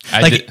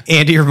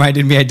Andy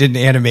reminded me I did an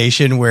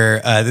animation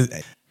where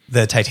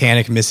the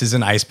Titanic misses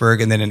an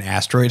iceberg and then an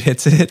asteroid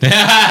hits it.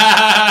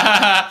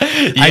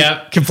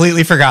 I've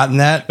completely forgotten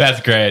that. That's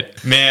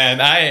great.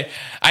 Man,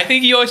 I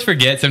think you always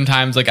forget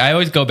sometimes. Like I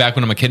always go back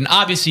when I'm a kid, and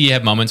obviously you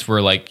have moments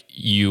where like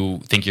you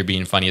think you're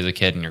being funny as a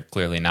kid and you're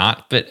clearly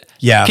not, but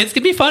kids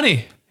can be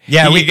funny.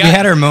 Yeah, we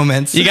had our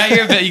moments. You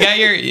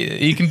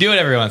can do it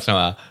every once in a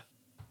while.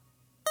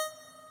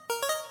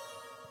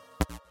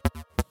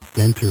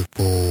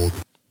 Centerfold.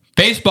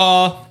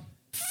 Baseball.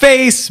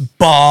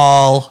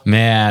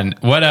 Man,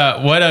 what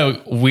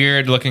a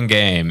weird looking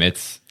game.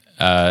 It's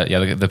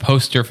the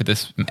poster for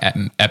this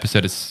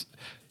episode is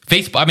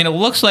baseball. It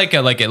looks like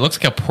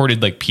a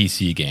ported like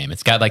PC game.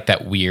 It's got like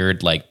that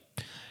weird like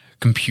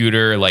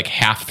computer like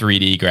half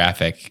 3D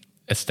graphic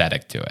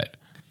aesthetic to it.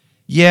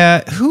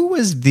 Yeah, who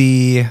was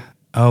the?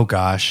 Oh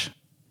gosh.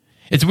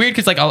 It's weird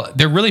because like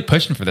they're really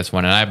pushing for this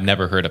one, and I've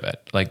never heard of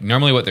it. Like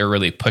normally, what they're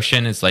really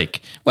pushing is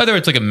like whether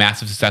it's like a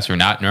massive success or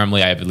not.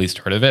 Normally, I have at least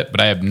heard of it, but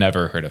I have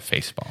never heard of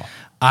Faceball.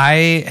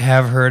 I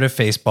have heard of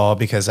Faceball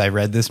because I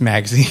read this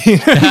magazine.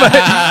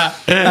 Yeah,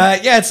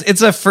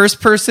 it's a first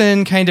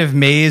person kind of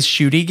maze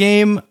shooty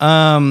game.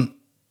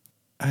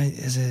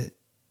 Is it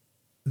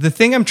the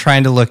thing I'm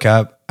trying to look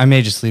up? I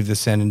may just leave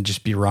this in and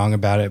just be wrong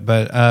about it,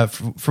 but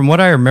from what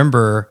I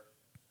remember,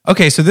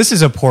 okay, so this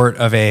is a port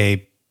of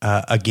a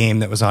game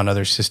that was on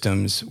other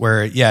systems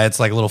where, yeah, it's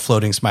like little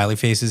floating smiley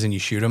faces and you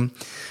shoot them.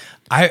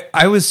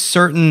 I was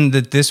certain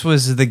that this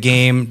was the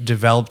game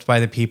developed by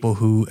the people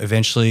who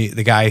eventually,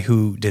 the guy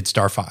who did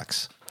Star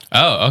Fox.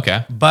 Oh,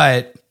 okay.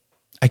 But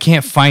I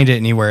can't find it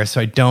anywhere,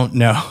 so I don't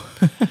know.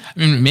 I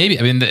mean, maybe.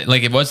 I mean,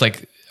 like it was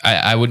like,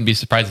 I wouldn't be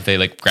surprised if they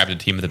like grabbed a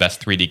team of the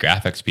best 3D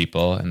graphics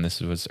people, and this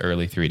was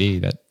early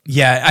 3D.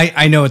 Yeah,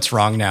 I know it's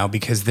wrong now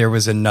because there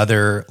was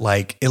another,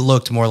 like, it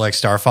looked more like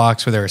Star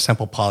Fox where there were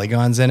simple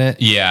polygons in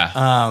it. Yeah.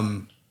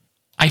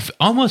 I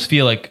almost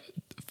feel like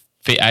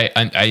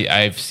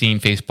I've seen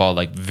Faceball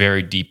like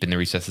very deep in the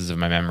recesses of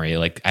my memory.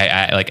 Like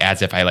I like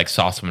as if I like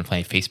saw someone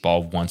playing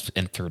Faceball once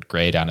in third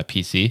grade on a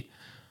PC,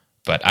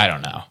 but I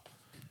don't know.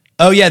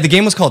 Oh yeah, the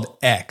game was called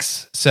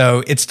X,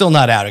 so it's still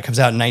not out. It comes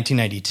out in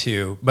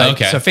 1992. But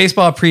okay. So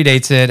Faceball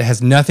predates it. It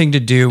has nothing to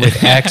do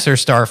with X or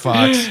Star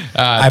Fox.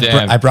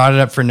 I brought it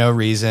up for no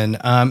reason.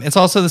 It's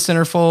also the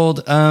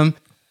centerfold.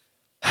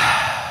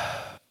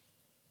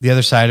 The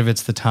other side of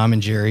it's the Tom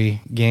and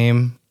Jerry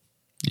game.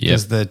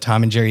 Because the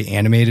Tom and Jerry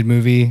animated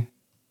movie,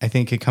 I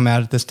think, had come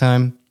out at this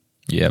time.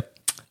 Yep.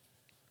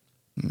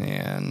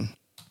 Man,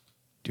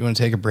 do you want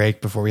to take a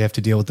break before we have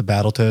to deal with the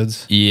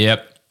Battletoads?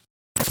 Yep.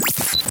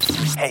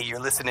 Hey,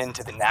 you're listening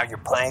to the Now You're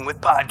Playing With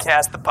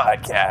podcast, the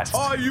podcast.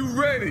 Are you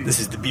ready?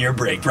 This is the beer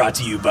break brought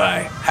to you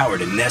by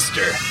Howard and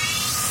Nestor.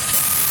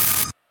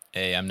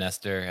 Hey, I'm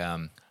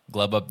Nestor.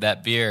 Glub up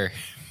that beer,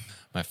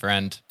 my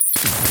friend.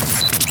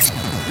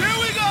 Here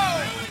we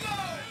go!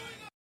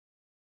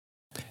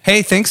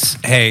 Hey, thanks.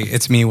 Hey,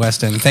 it's me,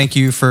 Weston. Thank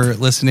you for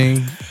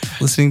listening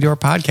to our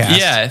podcast.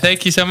 Yeah,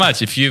 thank you so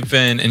much. If you've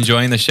been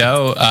enjoying the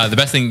show, the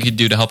best thing you could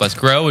do to help us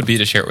grow would be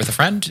to share it with a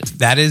friend.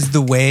 That is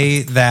the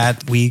way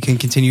that we can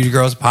continue to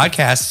grow as a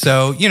podcast.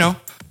 So,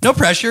 no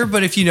pressure,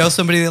 but if you know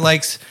somebody that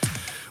likes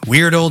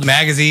weird old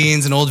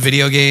magazines and old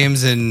video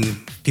games and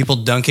people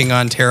dunking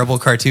on terrible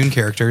cartoon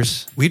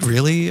characters, we'd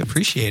really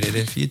appreciate it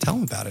if you tell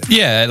them about it.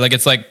 Yeah, like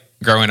it's like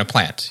growing a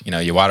plant.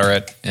 You water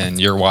it,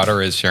 and your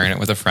water is sharing it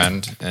with a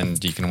friend,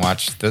 and you can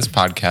watch this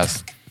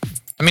podcast.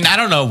 I mean, I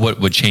don't know what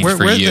would change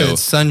for you. We're the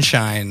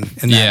sunshine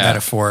in that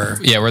metaphor.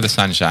 Yeah, we're the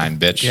sunshine,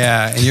 bitch.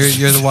 Yeah, and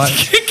you're the one.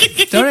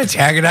 Don't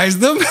antagonize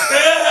them.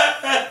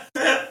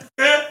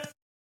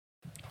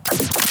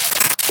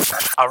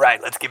 All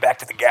right, let's get back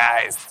to the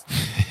guys.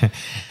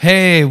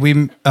 Hey,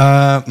 we're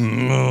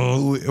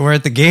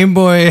at the Game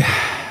Boy.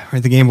 We're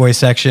at the Game Boy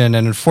section,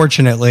 and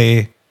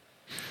unfortunately,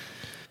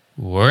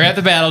 we're at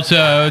the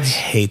Battletoads. I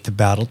hate the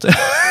Battletoads.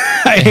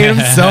 I hate them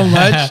so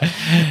much.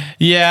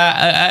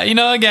 Yeah,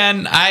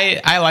 again,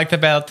 I like the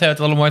Battletoads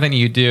a little more than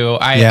you do.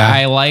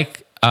 I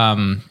like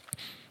the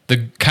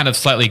kind of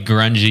slightly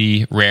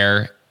grungy,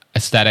 rare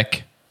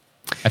aesthetic.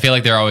 I feel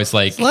like they're always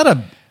like... There's a lot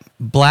of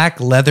black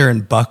leather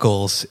and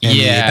buckles in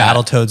the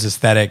Battletoads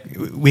aesthetic.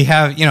 We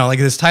have, like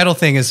this title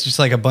thing is just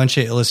like a bunch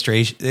of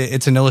illustration.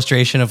 It's an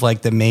illustration of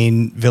like the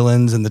main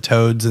villains and the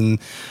toads, and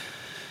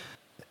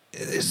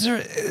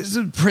is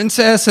a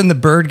princess and the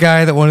bird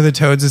guy that one of the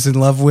toads is in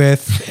love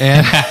with,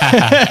 and,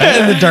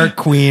 and the Dark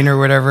Queen or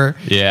whatever.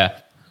 Yeah.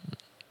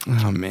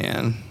 Oh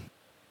man.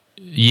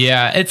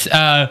 Yeah, it's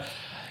I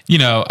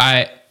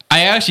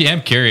actually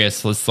am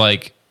curious. It's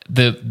like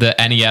the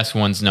NES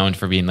one's known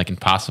for being like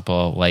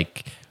impossible.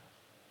 Like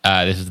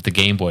this is the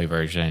Game Boy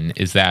version.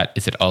 Is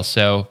it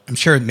also? I'm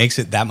sure it makes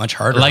it that much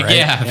harder. Like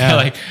right?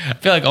 I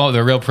feel like all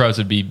the real pros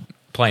would be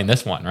playing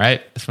this one,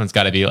 right? This one's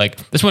got to be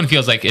like this one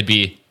feels like it'd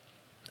be.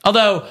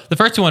 Although the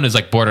first one is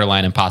like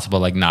borderline impossible,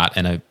 like not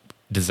in a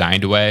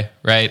designed way,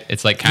 right?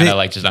 It's like kind of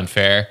like just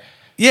unfair.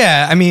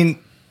 Yeah, I mean,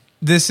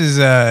 this is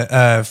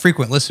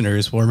frequent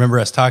listeners will remember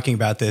us talking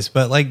about this,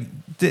 but like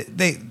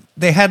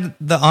they had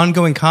the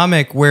ongoing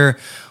comic where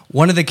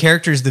one of the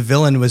characters, the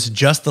villain, was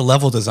just the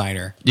level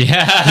designer.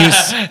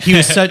 Yeah, he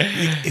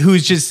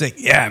was just like,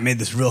 yeah, I made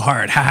this real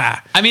hard.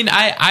 Ha. I mean,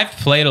 I've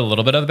played a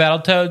little bit of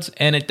Battletoads,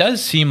 and it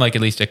does seem like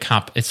at least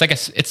it's like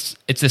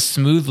it's a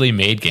smoothly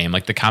made game.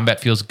 Like the combat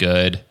feels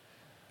good.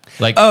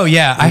 Like oh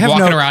yeah, I have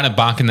walking around and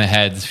bonking the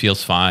heads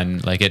feels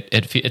fun. Like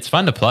it's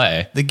fun to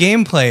play. The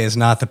gameplay is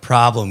not the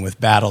problem with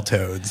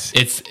Battletoads.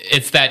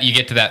 It's that you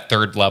get to that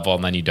third level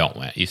and then you don't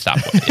win. You stop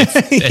winning.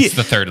 It's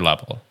the third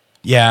level.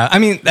 Yeah, I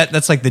mean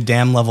that's like the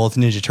dam level with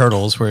Ninja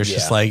Turtles, where it's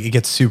just like it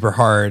gets super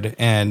hard,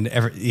 and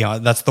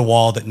that's the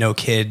wall that no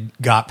kid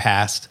got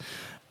past.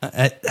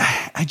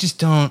 I just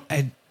don't.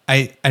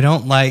 I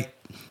don't like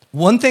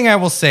One thing I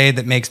will say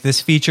that makes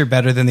this feature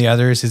better than the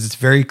others is it's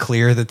very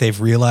clear that they've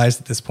realized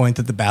at this point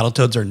that the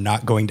Battletoads are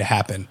not going to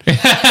happen.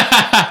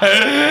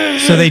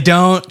 So they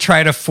don't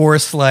try to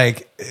force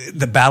like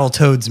the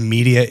Battletoads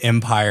media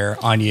empire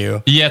on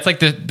you. Yeah, it's like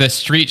the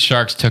Street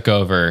Sharks took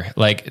over.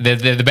 Like the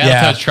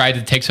Battletoads tried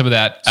to take some of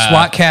that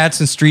SWAT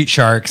Cats and Street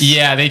Sharks.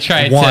 Yeah, they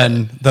tried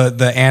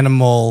the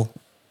animal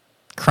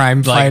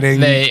crime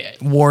fighting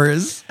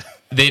wars.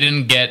 They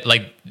didn't get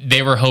like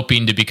they were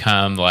hoping to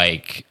become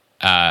like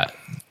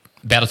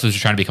Battletoads were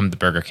trying to become the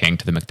Burger King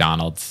to the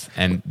McDonald's,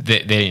 and they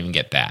didn't even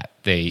get that.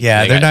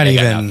 They're not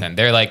even.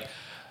 They're like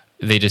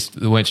they just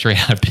went straight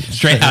out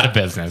of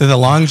business. The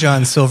Long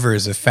John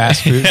Silver's of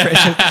fast food.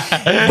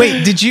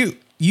 Wait,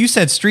 you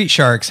said Street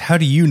Sharks? How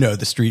do you know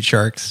the Street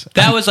Sharks?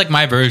 That was like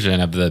my version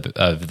of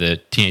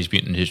the Teenage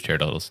Mutant Ninja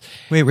Turtles.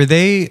 Wait, were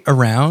they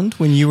around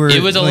when you were?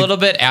 It was a little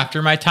bit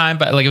after my time,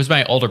 but like it was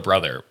my older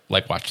brother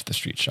like watched the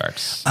Street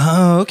Sharks.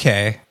 Oh,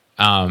 okay.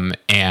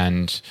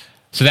 And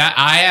so that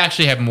I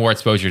actually have more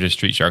exposure to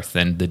Street Sharks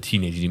than the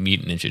Teenage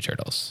Mutant Ninja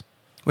Turtles.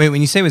 Wait, when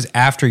you say it was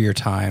after your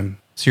time,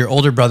 so your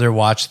older brother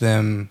watched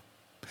them.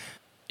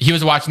 He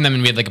was watching them,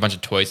 and we had like a bunch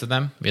of toys of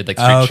them. We had like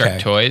Street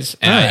Shark toys,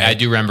 and I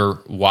do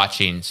remember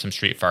watching some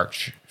Street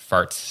farts.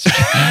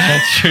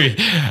 Street,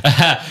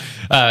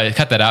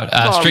 cut that out.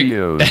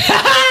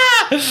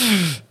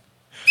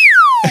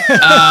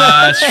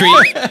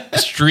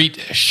 Street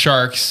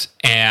Sharks,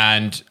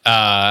 and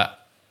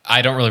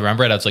I don't really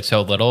remember it. I was like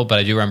so little, but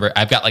I do remember.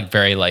 I've got like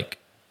very like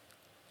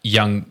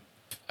young,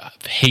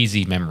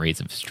 hazy memories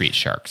of Street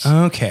Sharks.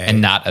 Okay,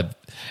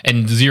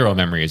 and zero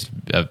memories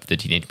of the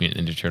Teenage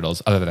Mutant Ninja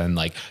Turtles, other than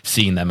like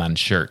seeing them on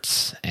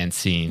shirts and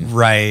seeing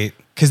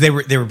because they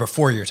were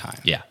before your time.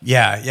 Yeah.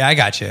 I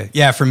got you.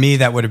 Yeah, for me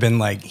that would have been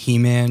like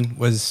He-Man.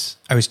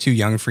 I was too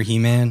young for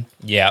He-Man.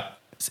 Yeah,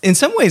 in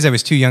some ways I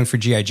was too young for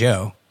G.I.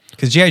 Joe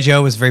because G.I.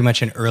 Joe was very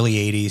much an early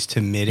 '80s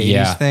to mid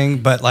 '80s thing.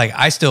 But like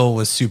I still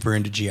was super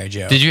into G.I.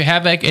 Joe. Did you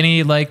have like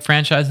any like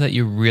franchise that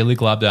you really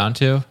globbed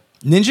onto?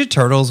 Ninja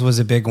Turtles was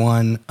a big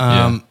one.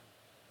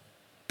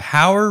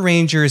 Power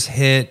Rangers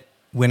hit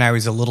when I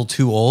was a little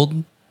too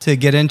old to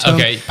get into them.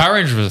 Okay, Power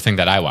Rangers was a thing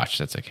that I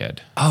watched as a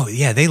kid. Oh,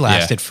 yeah, they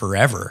lasted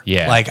forever.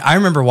 Yeah. Like, I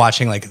remember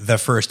watching, like, the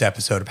first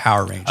episode of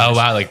Power Rangers. Oh,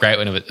 wow, like, right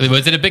when it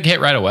was it a big hit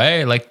right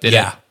away? Like, did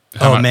it?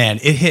 Man,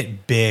 it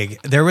hit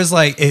big. There was,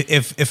 like,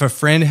 if a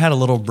friend had a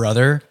little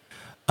brother,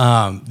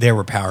 there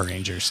were Power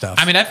Rangers stuff.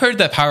 I mean, I've heard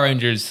that Power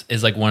Rangers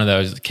is, like, one of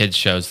those kids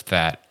shows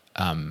that,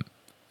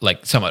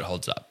 like, somewhat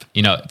holds up,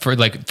 you know, for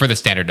the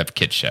standard of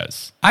kids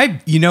shows.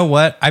 You know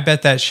what? I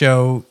bet that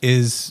show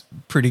is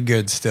pretty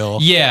good still.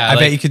 Yeah. I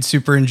bet you could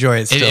super enjoy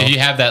it still. If you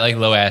have that like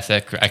low ass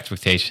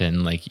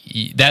expectation, like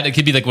that, it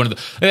could be like one of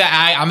the,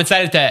 I'm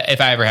excited that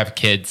if I ever have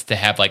kids to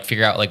have like,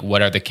 figure out like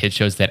what are the kid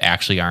shows that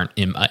actually aren't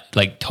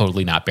like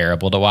totally not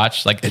bearable to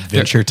watch. Like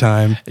Adventure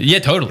Time. Yeah,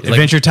 totally.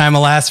 Adventure Time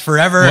will last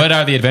forever. What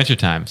are the Adventure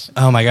Times?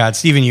 Oh my God.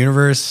 Steven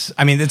Universe.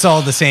 I mean, it's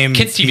all the same.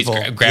 Kids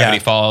TV's Gravity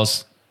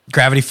Falls.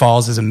 Gravity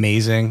Falls is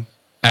amazing.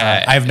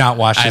 I have not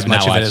watched as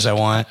much of it as I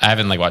want. I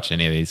haven't like watched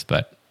any of these,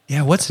 but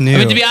yeah, what's new? I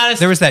mean, to be honest,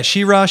 there was that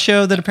She-Ra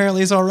show that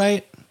apparently is all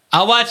right.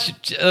 I'll watch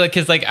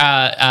because like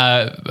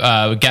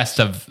guest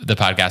of the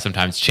podcast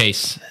sometimes,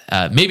 Chase,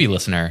 maybe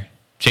listener.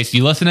 Chase,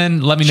 you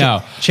listening? Let me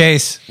know.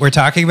 Chase, we're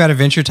talking about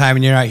Adventure Time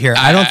and you're not here.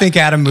 I don't think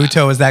Adam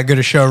Muto is that good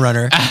a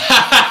showrunner.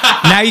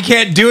 Now you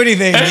can't do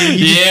anything.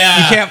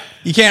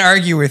 You can't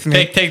argue with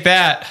me. Take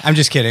that. I'm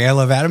just kidding. I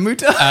love Adam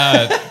Muto.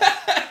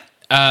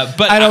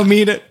 But I don't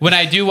mean it. When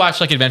I do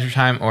watch like Adventure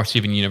Time or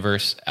Steven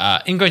Universe,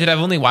 in granted, I've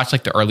only watched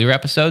like the earlier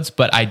episodes,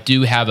 but I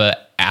do have a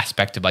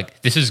aspect of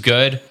like, this is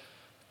good,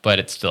 but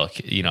it's still,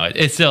 you know,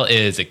 it still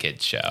is a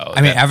kid's show.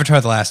 I mean,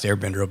 Avatar: The Last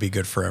Airbender will be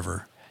good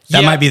forever.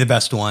 That might be the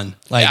best one.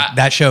 Like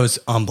that show's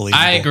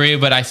unbelievable. I agree,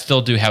 but I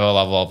still do have a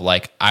level of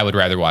like, I would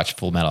rather watch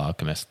Full Metal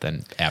Alchemist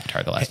than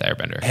Avatar: The Last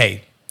Airbender.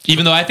 Hey.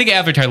 Even though I think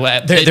Avatar...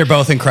 They're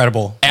both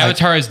incredible.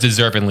 Avatar is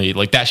deservingly...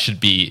 Like, that should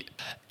be...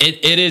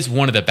 It is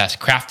one of the best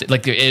crafted...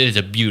 Like, it is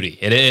a beauty.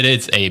 It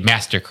is a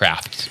master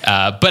craft.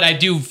 But I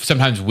do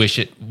sometimes wish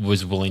it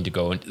was willing to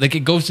go... Like,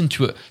 it goes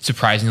into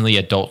surprisingly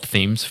adult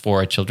themes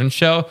for a children's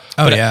show.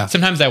 But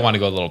sometimes I want to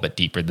go a little bit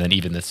deeper than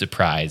even the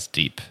surprise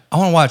deep. I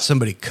want to watch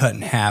somebody cut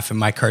in half in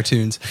my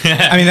cartoons.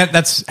 I mean,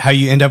 that's how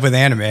you end up with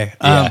anime.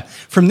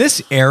 From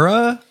this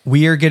era,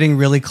 we are getting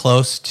really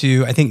close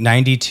to... I think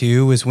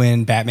 92 was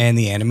when Batman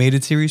the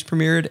Animated Series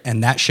premiered.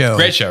 And that show...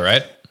 Great show,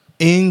 right?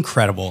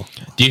 Incredible.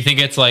 Do you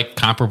think it's like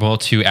comparable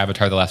to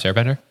Avatar: The Last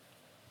Airbender?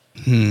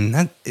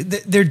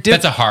 They're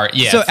That's a hard,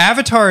 yeah. So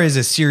Avatar is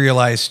a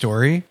serialized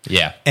story.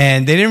 Yeah.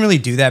 And they didn't really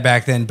do that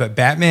back then, but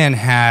Batman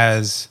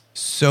has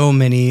so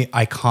many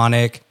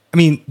iconic... I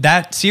mean,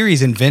 that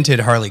series invented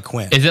Harley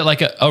Quinn. Is it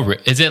like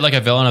a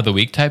Villain of the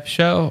Week type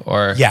show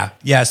or?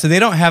 Yeah. So they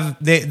don't have,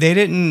 they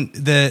didn't,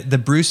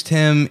 the Bruce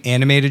Timm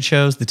animated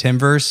shows, the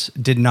Timmverse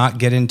did not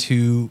get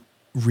into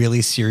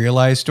really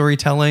serialized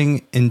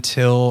storytelling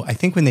until I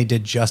think when they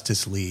did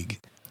Justice League.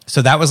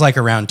 So that was like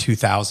around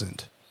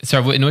 2000.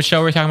 So in which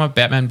show are we talking about?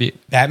 Batman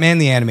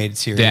the Animated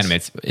Series. The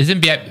animated.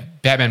 Isn't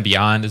Batman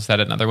Beyond, is that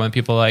another one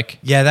people like?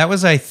 Yeah, that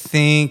was, I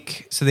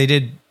think, so they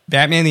did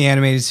Batman the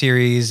Animated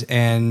Series,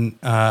 and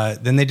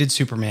then they did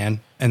Superman,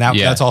 and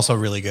that's also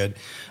really good.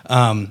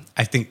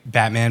 I think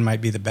Batman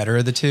might be the better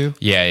of the two.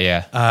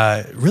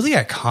 Yeah. Really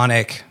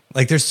iconic.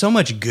 Like, there's so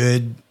much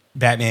good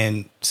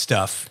Batman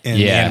stuff in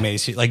the animated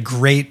series, like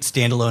great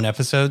standalone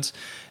episodes.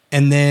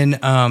 And then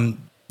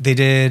they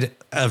did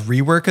a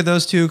rework of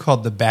those two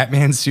called the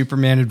Batman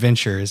Superman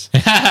Adventures.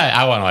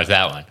 I want to watch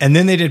that one. And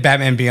then they did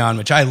Batman Beyond,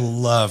 which I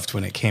loved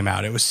when it came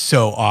out. It was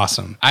so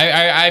awesome.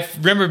 I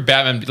remember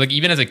Batman, like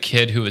even as a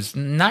kid who was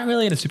not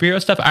really into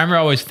superhero stuff, I remember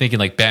always thinking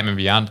like Batman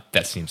Beyond,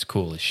 that seems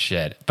cool as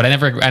shit. But I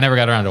never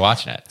got around to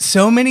watching it.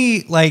 So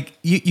many, like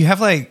you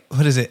have like,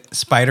 what is it?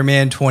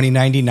 Spider-Man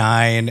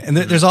 2099. And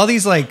there's all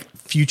these like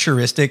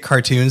futuristic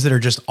cartoons that are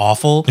just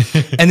awful.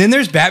 And then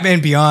there's Batman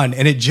Beyond,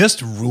 and it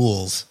just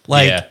rules.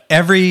 Like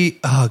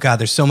oh God,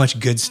 there's so much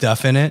good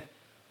stuff in it.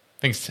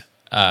 I think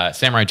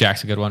Samurai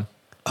Jack's a good one.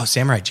 Oh,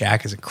 Samurai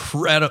Jack is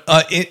incredible.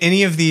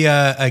 Any of the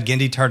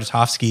Genndy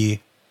Tartakovsky,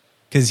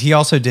 because he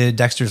also did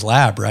Dexter's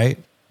Lab, right?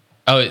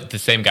 Oh, the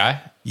same guy?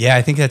 Yeah,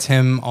 I think that's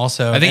him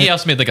also. I think he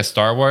also made like a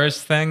Star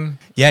Wars thing.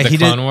 Yeah, he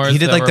Clone did. Wars. He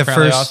did like the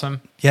first. Awesome.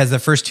 Yeah, the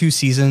first 2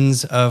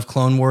 seasons of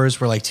Clone Wars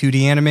were like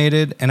 2D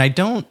animated, and I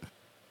don't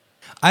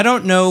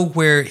know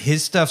where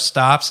his stuff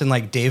stops and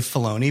like Dave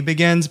Filoni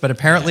begins, but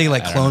apparently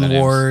like Clone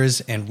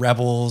Wars and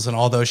Rebels and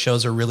all those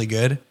shows are really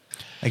good.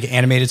 Like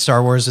animated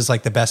Star Wars is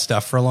like the best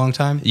stuff for a long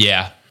time.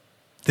 Yeah.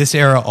 This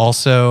era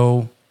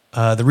also,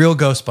 The Real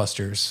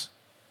Ghostbusters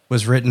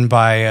was written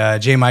by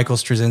J. Michael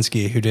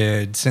Straczynski, who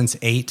did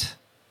Sense8,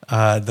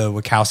 the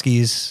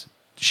Wachowskis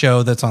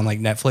show that's on like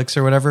Netflix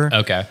or whatever.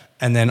 Okay.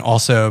 And then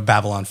also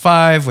Babylon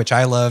 5, which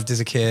I loved as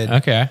a kid.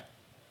 Okay.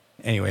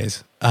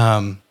 Anyways,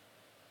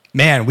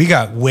 man, we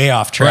got way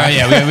off track. Right,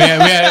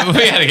 yeah,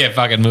 we had to get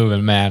fucking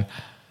moving, man.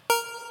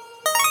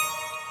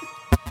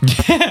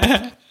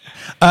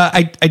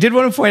 I did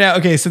want to point out,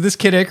 okay, so this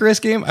Kid Icarus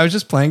game, I was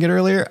just playing it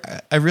earlier.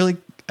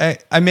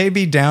 I may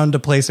be down to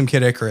play some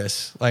Kid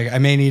Icarus. Like, I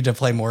may need to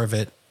play more of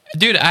it.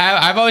 Dude,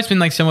 I've always been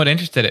like somewhat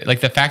interested in it. Like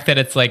the fact that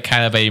it's like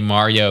kind of a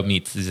Mario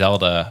meets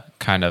Zelda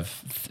kind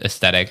of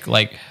aesthetic.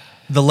 Like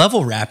the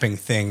level wrapping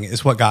thing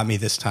is what got me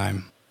this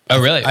time.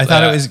 Oh, really? I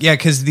thought it was, yeah,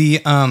 because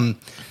the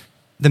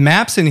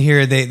maps in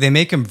here, they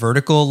make them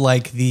vertical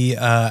like the,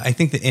 I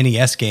think the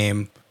NES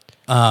game.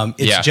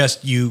 It's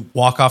just you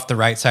walk off the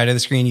right side of the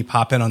screen, you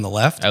pop in on the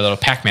left. A little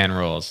Pac-Man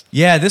rules.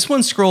 Yeah, this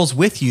one scrolls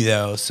with you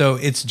though, so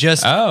it's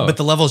just, but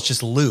the levels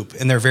just loop,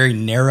 and they're very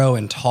narrow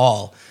and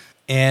tall,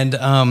 and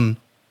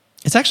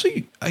it's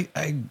actually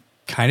I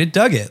kind of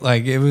dug it.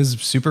 Like it was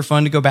super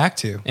fun to go back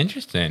to.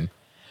 Interesting.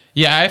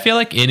 Yeah, I feel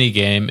like any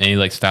game, any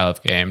like style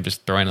of game,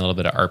 just throwing a little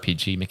bit of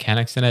RPG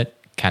mechanics in it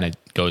kind of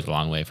goes a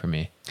long way for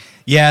me.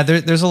 Yeah,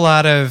 there's a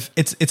lot of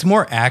it's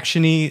more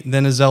actiony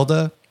than a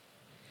Zelda.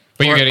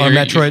 But you're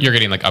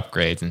getting like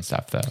upgrades and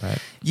stuff, though, right?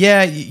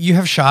 Yeah, you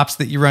have shops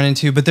that you run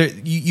into,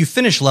 but you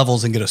finish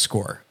levels and get a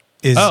score.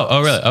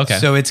 Oh, really? Okay.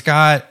 So it's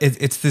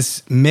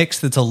this mix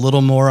that's a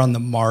little more on the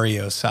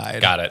Mario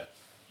side. Got it.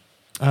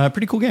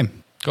 Pretty cool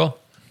game. Cool.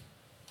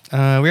 We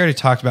already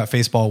talked about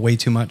Faceball way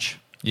too much.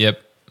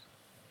 Yep.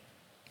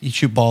 You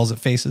shoot balls at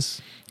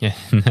faces. Yeah,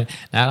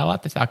 not a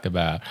lot to talk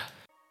about.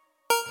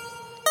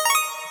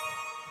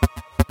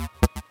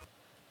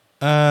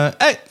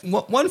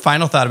 One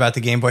final thought about the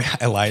Game Boy.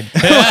 I lied.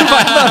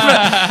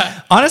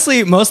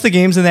 Honestly, most of the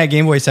games in that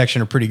Game Boy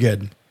section are pretty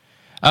good.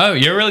 Oh,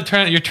 you're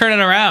turning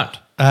around.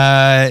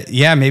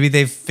 Yeah, maybe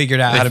they've figured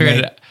out how to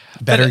make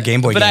better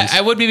Game Boy games. But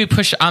I would maybe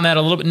push on that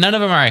a little bit. None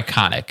of them are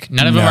iconic.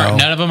 None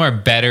of them are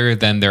better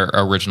than their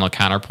original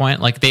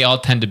counterpoint. Like they all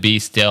tend to be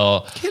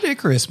still. Kid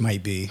Icarus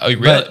might be. Oh,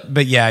 really?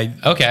 But yeah.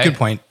 Okay. Good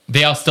point.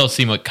 They all still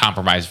seem like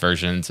compromised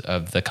versions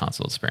of the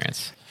console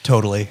experience.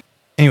 Totally.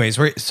 Anyways,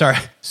 sorry,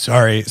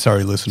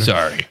 listener.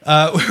 Sorry.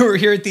 We're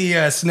here at the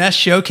SNES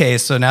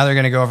Showcase, so now they're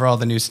going to go over all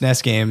the new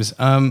SNES games.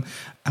 I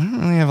don't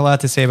really have a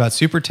lot to say about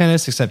Super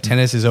Tennis, except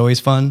tennis is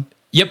always fun.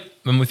 Yep,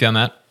 I'm with you on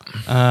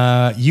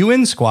that.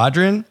 UN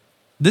Squadron.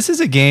 This is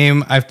a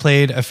game I've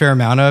played a fair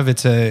amount of.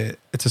 It's a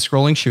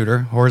scrolling shooter,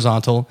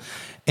 horizontal,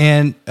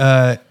 and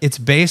it's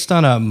based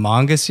on a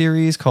manga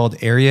series called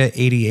Area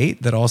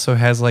 88 that also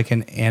has like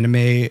an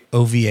anime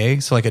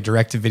OVA, so like a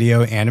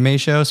direct-to-video anime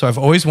show. So I've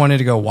always wanted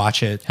to go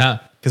watch it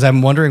because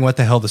I'm wondering what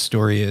the hell the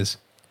story is.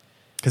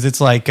 Because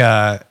it's like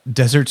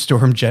Desert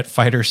Storm jet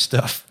fighter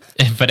stuff.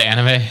 But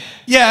anime?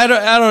 Yeah,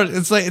 I don't.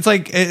 It's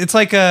like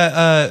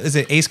is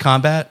it Ace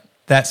Combat?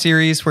 That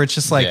series where it's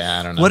just like,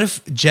 I don't know. What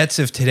if jets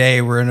of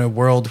today were in a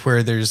world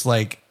where there's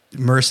like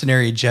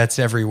mercenary jets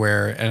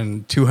everywhere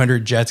and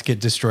 200 jets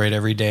get destroyed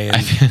every day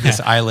in this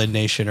island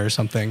nation or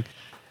something?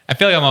 I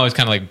feel like I'm always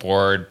kind of like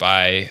bored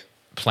by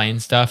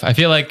plane stuff. I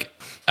feel like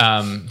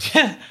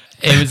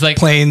it was like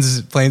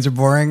planes are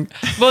boring.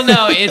 Well,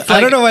 no, it's like, I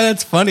don't know why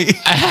that's funny.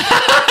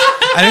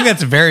 I think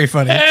that's very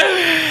funny.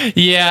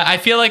 Yeah, I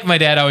feel like my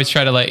dad always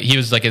tried to he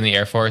was like in the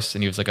Air Force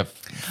and he was like a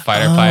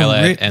fighter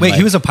pilot. And wait,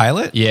 he was a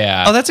pilot?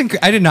 Yeah. Oh,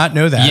 I did not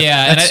know that.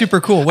 Yeah. That's super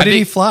cool. What did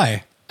he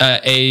fly?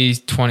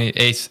 A20,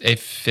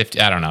 A50,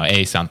 I don't know,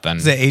 A something.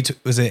 Was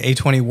it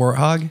A20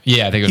 Warthog?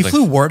 Yeah, I think it was He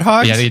flew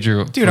Warthogs? Yeah, they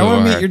drew. Dude, I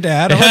want to meet your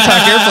dad. I want to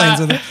talk airplanes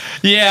with him.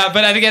 Yeah,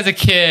 but I think as a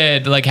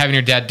kid, like having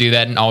your dad do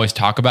that and always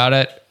talk about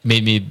it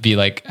made me be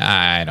like,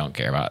 I don't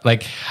care about it.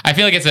 Like, I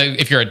feel like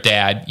if you're a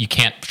dad, you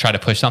can't try to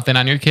push something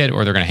on your kid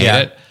or they're going to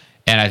hate it.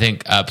 And I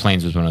think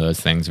planes was one of those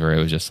things where it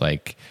was just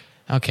like,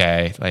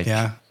 okay. Like,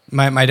 yeah.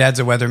 My dad's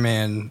a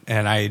weatherman,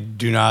 and I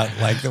do not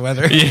like the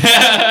weather.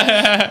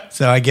 Yeah.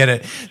 So I get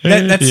it.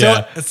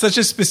 That's such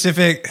a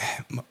specific,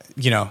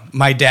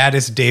 my dad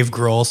is Dave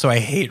Grohl, so I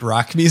hate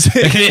rock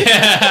music.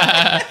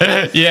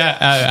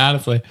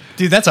 Honestly.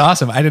 Dude, that's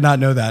awesome. I did not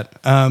know that.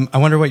 I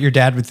wonder what your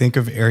dad would think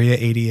of Area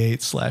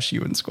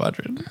 88/UN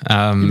Squadron.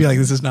 He'd be like,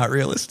 this is not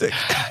realistic.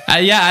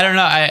 I don't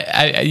know.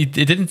 It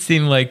didn't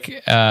seem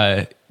like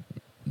there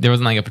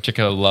wasn't like a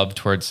particular love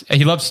towards,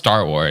 he loved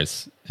Star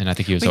Wars. And I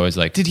think he was always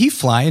like... Did he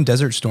fly in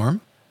Desert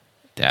Storm?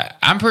 Yeah,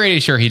 I'm pretty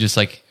sure he just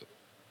like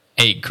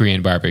ate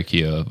Korean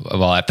barbecue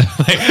of all at the...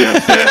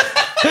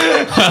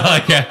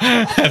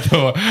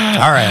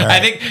 All right. I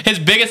think his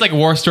biggest like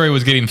war story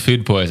was getting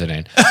food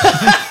poisoning.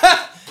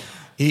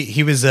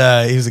 he was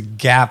a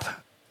Gap.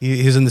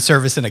 He was in the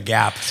service in a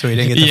Gap, so he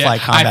didn't get to fly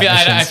combat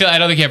missions. I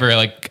don't think he ever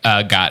like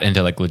got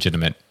into like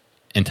legitimate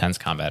intense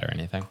combat or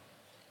anything.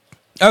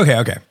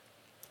 Okay.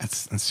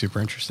 That's super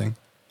interesting.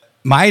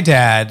 My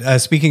dad,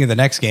 speaking of the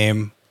next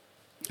game,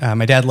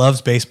 my dad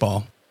loves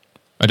baseball.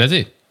 Oh, does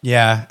he?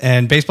 Yeah,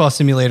 and Baseball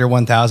Simulator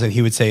 1000,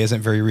 he would say,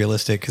 isn't very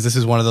realistic because this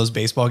is one of those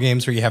baseball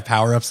games where you have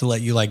power-ups to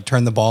let you like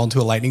turn the ball into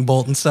a lightning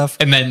bolt and stuff.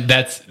 And then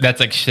that's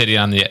like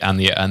shitting on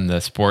the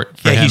sport.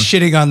 For him. He's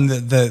shitting on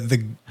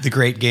the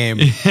great game.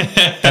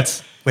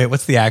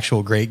 What's the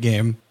actual great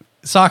game?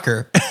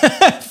 Soccer,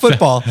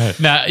 football.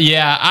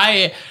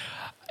 I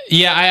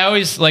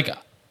always like.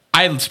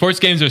 Sports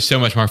games are so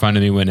much more fun to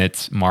me when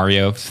it's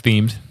Mario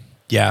themed.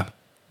 Yeah.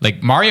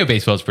 Like Mario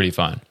Baseball is pretty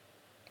fun.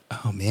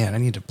 Oh man, I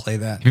need to play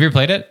that. Have you ever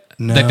played it?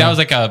 No. Like that was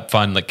like a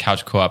fun like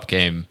couch co-op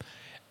game.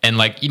 And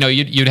like,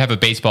 you'd have a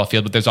baseball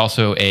field, but there's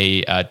also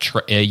a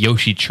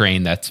Yoshi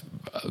train that's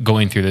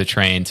going through the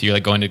train. So you're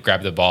like going to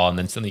grab the ball and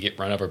then suddenly get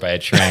run over by a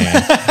train.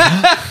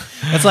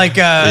 That's like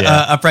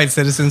Upright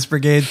Citizens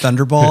Brigade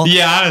Thunderball.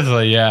 Yeah,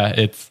 honestly,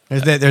 yeah.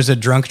 There's a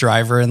drunk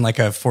driver in like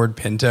a Ford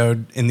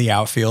Pinto in the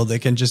outfield that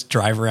can just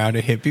drive around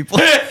and hit people.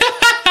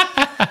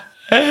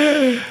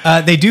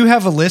 They do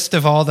have a list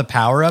of all the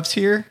power-ups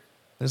here.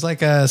 There's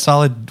like a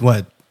solid,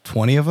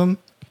 20 of them?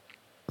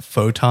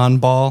 Photon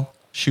ball.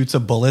 Shoots a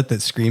bullet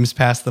that screams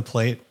past the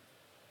plate.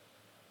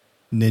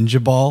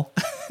 Ninja ball.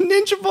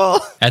 Ninja ball.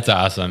 That's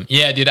awesome.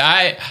 Yeah, dude,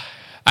 I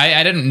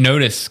didn't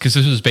notice because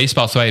this was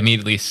baseball, so I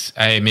immediately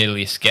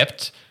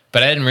skipped,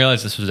 but I didn't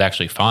realize this was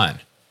actually fun.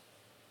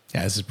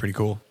 Yeah, this is pretty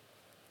cool.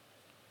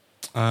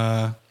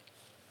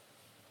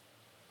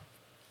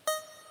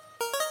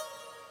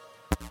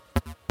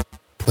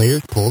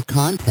 Players Poll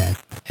Contest.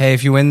 Hey,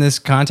 if you win this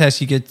contest,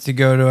 you get to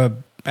go to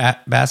a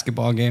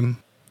basketball game,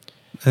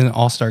 an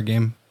all-star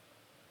game.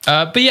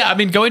 But yeah, I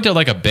mean, going to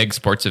like a big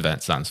sports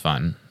event sounds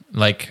fun.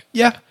 Like,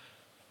 yeah,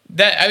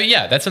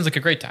 that sounds like a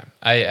great time.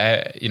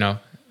 If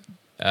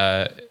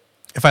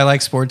I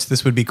like sports,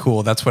 this would be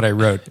cool. That's what I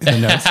wrote in the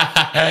notes.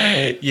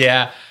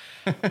 Yeah,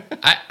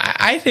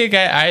 I think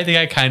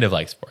I kind of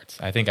like sports.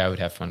 I think I would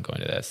have fun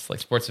going to this. Like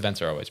sports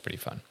events are always pretty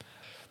fun.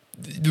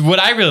 What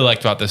I really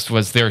liked about this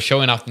was they were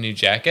showing off the new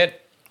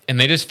jacket, and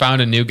they just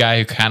found a new guy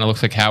who kind of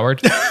looks like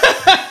Howard.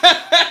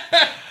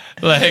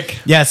 Like,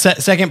 yeah,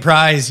 second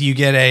prize, you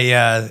get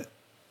a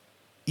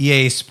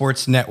EA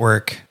Sports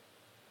Network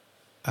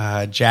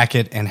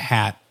jacket and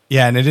hat.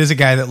 Yeah, and it is a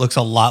guy that looks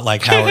a lot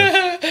like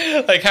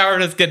Howard. Like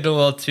Howard is getting a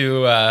little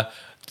too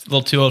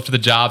old for the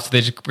job, so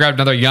they just grabbed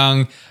another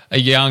young,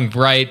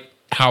 bright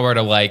Howard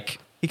alike.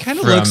 He kind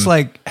of looks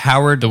like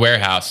Howard the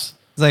Warehouse.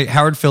 It's like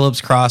Howard Phillips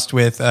crossed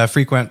with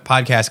frequent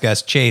podcast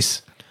guest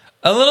Chase.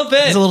 A little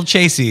bit. He's a little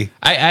chasey.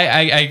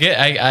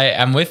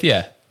 I'm with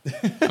you.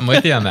 I'm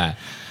with you on that.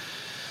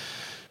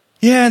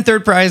 Yeah, and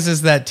third prize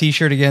is that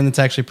T-shirt again. That's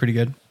actually pretty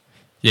good.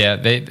 Yeah,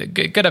 they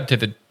get up to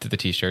the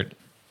T-shirt.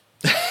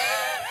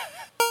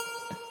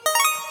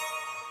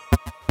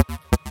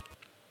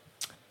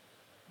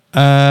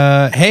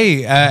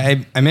 Hey,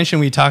 I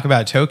mentioned we talk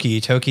about Toki.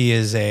 Toki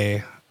is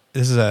a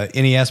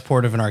NES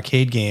port of an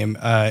arcade game,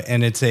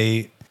 and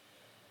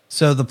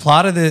so the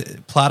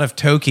plot of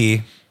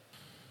Toki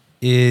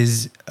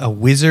is a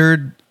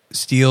wizard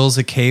steals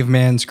a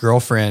caveman's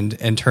girlfriend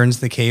and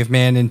turns the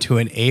caveman into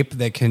an ape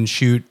that can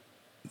shoot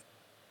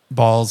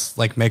balls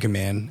like Mega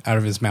Man out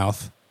of his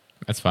mouth.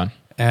 That's fun.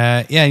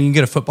 Yeah, and you can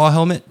get a football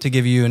helmet to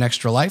give you an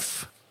extra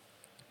life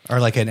or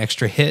like an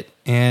extra hit.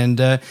 And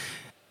I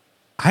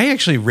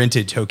actually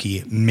rented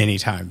Toki many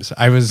times. When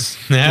I was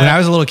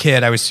a little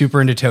kid, I was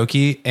super into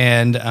Toki.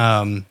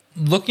 And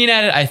looking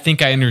at it, I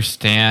think I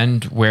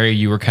understand where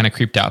you were kind of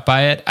creeped out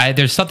by it.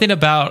 There's something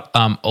about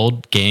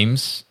old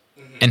games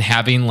and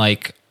having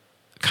like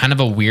kind of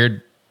a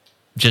weird,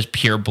 just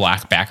pure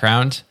black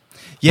background.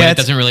 Yeah, it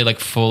doesn't really like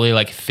fully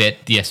like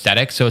fit the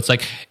aesthetic. So it's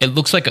like it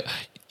looks like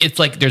it's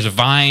like there's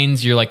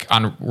vines, you're like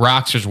on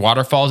rocks, there's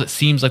waterfalls. It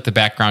seems like the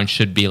background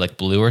should be like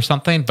blue or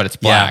something, but it's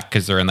black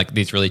because they're in like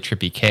these really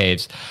trippy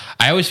caves.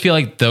 I always feel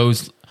like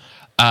those,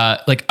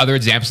 like other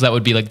examples of that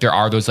would be like there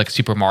are those like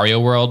Super Mario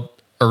World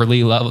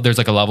early level. There's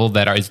like a level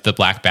that is the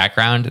black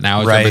background, and I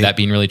always remember that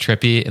being really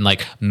trippy, and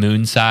like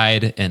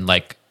Moonside and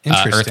like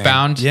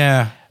Earthbound.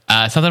 Yeah.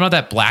 Something about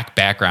that black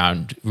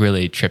background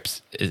really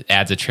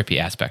adds a trippy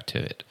aspect to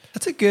it.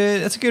 That's a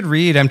good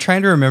read. I'm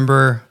trying to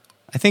remember.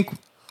 I think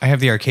I have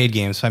the arcade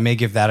game, so I may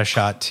give that a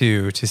shot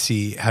too to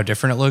see how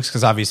different it looks,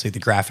 because obviously the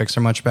graphics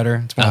are much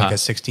better. It's more like a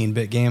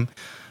 16-bit game.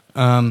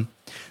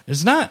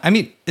 There's not, I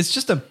mean, it's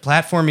just a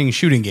platforming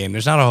shooting game.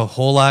 There's not a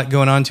whole lot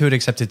going on to it,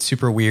 except it's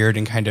super weird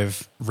and kind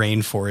of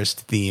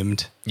rainforest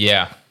themed.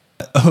 Yeah.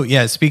 Oh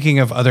yeah. Speaking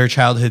of other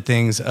childhood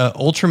things,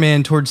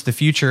 Ultraman Towards the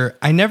Future.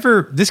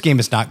 This game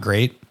is not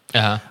great.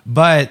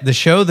 But the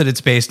show that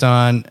it's based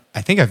on,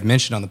 I think I've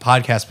mentioned on the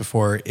podcast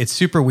before, it's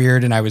super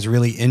weird, and I was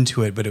really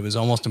into it, but it was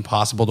almost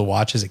impossible to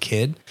watch as a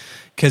kid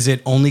because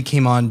it only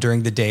came on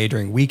during the day,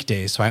 during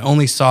weekdays. So I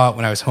only saw it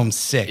when I was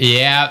homesick.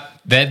 Yeah,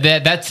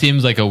 that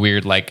seems like a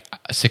weird, like,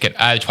 sick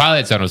at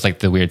Twilight Zone was like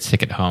the weird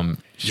sick at home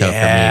show for me.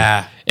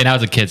 And I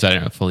was a kid, so I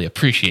didn't fully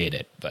appreciate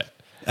it, but.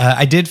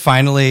 I did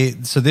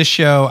finally. So this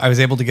show, I was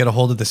able to get a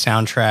hold of the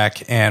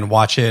soundtrack and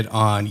watch it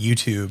on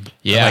YouTube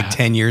like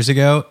 10 years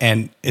ago.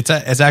 And it's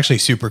actually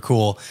super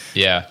cool.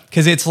 Yeah.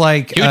 Because it's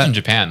like... Huge in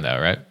Japan, though,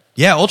 right?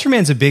 Yeah,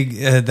 Ultraman's a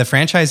big... the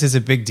franchise is a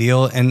big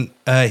deal. And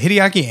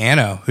Hideaki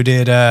Anno, who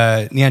did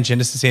Neon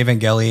Genesis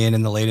Evangelion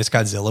and the latest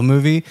Godzilla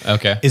movie,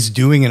 is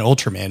doing an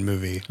Ultraman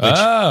movie. Which,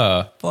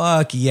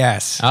 fuck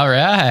yes. All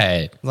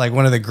right. Like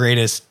one of the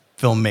greatest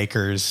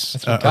filmmakers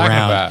That's what I'm talking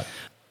about.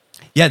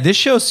 Yeah, this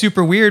show's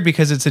super weird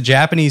because it's a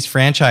Japanese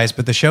franchise,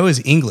 but the show is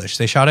English.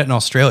 They shot it in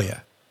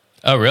Australia.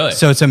 Oh, really?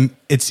 So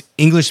it's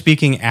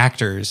English-speaking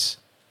actors.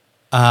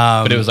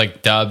 But it was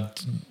like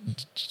dubbed,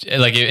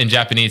 like in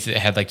Japanese, it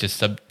had like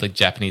just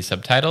Japanese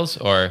subtitles,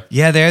 or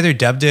they either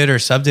dubbed it or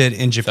subbed it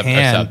in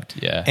Japan. Subbed,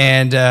 yeah.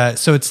 And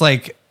so it's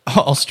like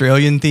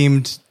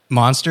Australian-themed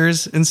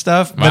monsters and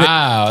stuff.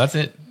 Wow, that's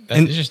it. That's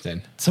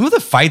interesting. Some of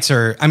the fights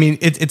are, I mean,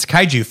 it's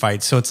kaiju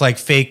fights. So it's like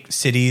fake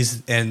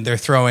cities, and they're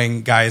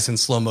throwing guys in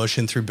slow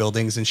motion through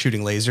buildings and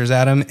shooting lasers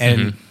at them.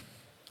 And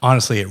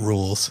honestly, it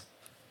rules.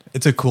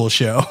 It's a cool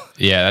show.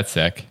 Yeah, that's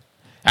sick.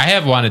 I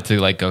have wanted to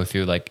like go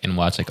through like and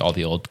watch like all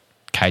the old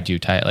kaiju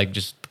type, like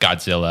just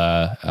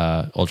Godzilla,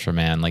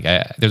 Ultraman. Like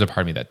there's a part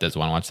of me that does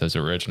want to watch those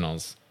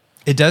originals.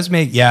 It does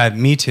make,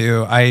 me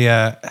too.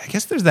 I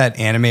guess there's that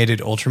animated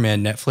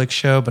Ultraman Netflix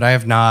show, but I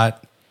have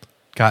not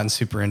gotten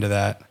super into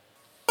that.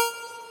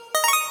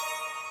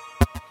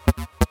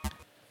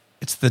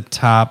 It's the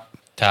top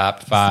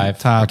 5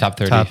 or top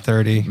 30. Top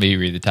 30. Maybe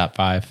read the top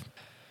 5.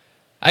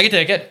 I can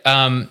take it.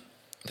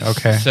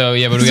 Okay. So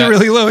yeah, what this do we got?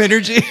 Really low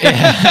energy.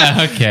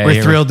 Yeah, okay.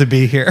 We're thrilled to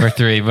be here. We're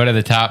 3. What are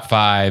the top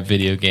 5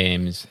 video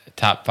games?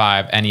 Top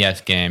 5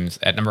 NES games.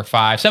 At number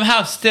 5,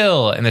 somehow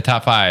still in the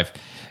top 5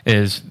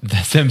 is The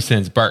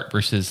Simpsons: Bart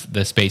versus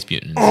the Space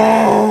Mutants.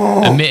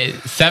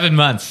 7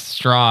 months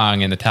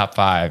strong in the top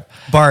 5.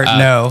 Bart,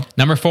 no.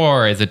 Number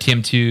 4 is a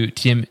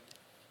TMNT2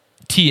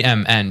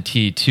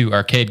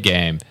 arcade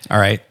game. All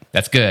right.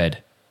 That's good.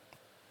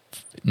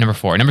 Number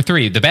 4. Number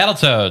 3, the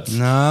Battletoads.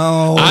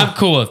 No. I'm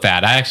cool with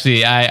that.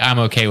 I'm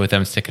okay with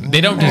them sticking.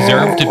 They don't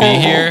deserve to be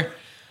here,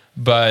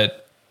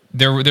 but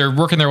they're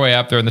working their way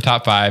up. They're in the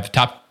top 5.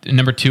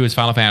 Number 2 is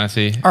Final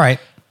Fantasy. All right.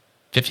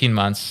 15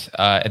 months.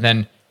 And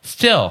then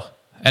still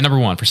at number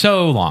 1 for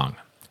so long.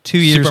 2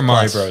 years Super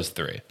Mario plus. Bros.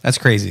 3. That's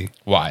crazy.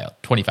 Wild.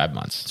 25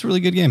 months. It's a really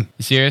good game.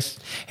 You serious?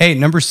 Hey,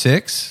 number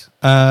 6.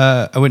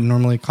 I wouldn't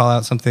normally call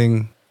out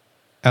something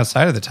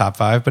outside of the top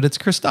 5, but it's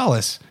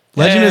Crystalis.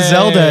 Legend of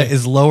Zelda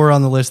is lower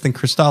on the list than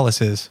Crystalis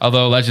is.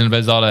 Although Legend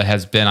of Zelda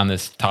has been on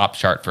this top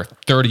chart for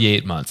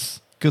 38 months.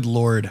 Good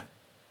Lord.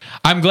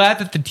 I'm glad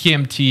that the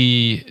Teenage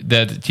Mutant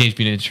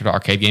Ninja Turtle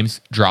arcade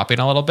game's dropping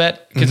a little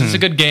bit, because it's a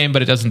good game,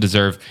 but it doesn't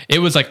deserve. It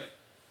was like,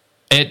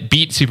 it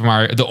beat Super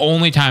Mario. The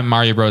only time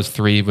Mario Bros.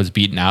 3 was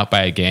beaten out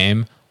by a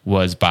game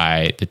was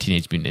by the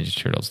Teenage Mutant Ninja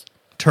Turtles.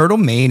 Turtle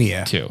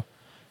Mania 2.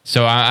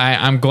 So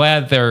I'm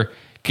glad they're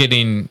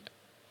getting,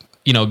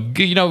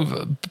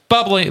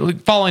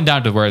 falling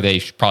down to where they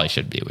probably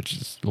should be, which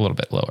is a little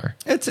bit lower.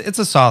 It's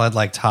a solid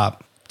like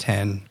top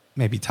 10,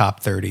 maybe top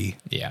 30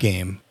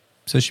 game.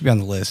 So it should be on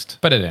the list.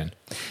 Put it in.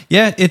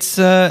 Yeah, it's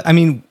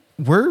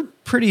we're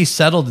pretty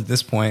settled at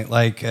this point.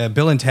 Like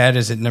Bill and Ted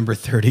is at number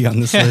 30 on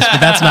this list,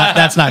 but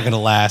that's not going to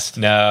last.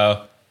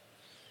 No.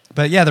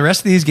 But yeah, the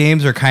rest of these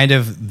games are kind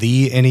of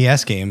the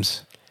NES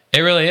games. It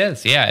really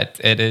is. Yeah,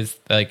 it is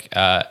like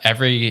I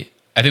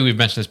think we've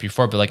mentioned this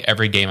before, but like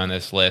every game on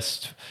this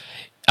list,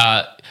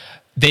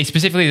 they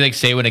specifically like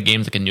say when a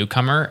game's like a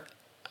newcomer,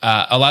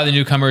 a lot of the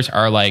newcomers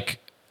are like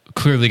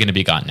clearly going to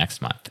be gone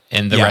next month.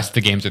 And the rest of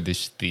the games are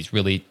these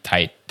really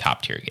tight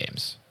top tier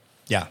games.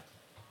 Yeah.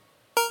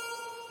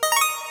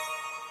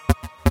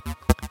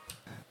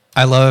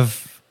 I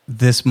love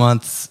this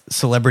month's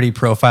celebrity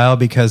profile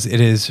because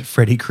it is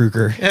Freddy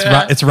Krueger.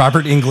 It's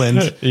Robert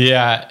Englund.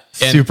 Yeah.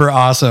 super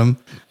awesome.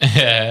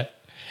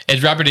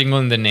 Is Robert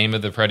Englund the name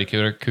of the Freddy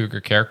Krueger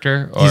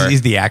character? Or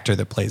He's the actor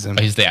that plays him.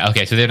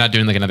 Okay, so they're not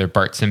doing like another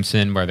Bart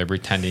Simpson where they're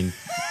pretending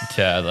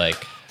to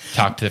like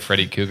talk to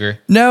Freddy Krueger.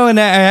 No, and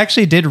I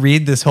actually did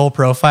read this whole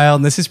profile,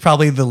 and this is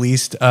probably the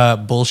least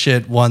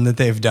bullshit one that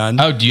they've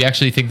done. Oh, do you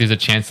actually think there's a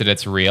chance that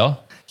it's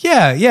real?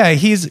 Yeah.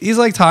 He's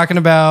like talking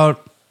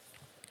about,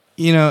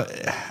 I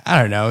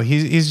don't know.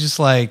 He's just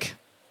like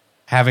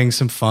having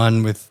some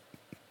fun with.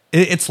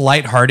 It's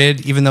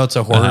lighthearted, even though it's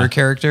a horror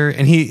character,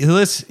 and he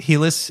lists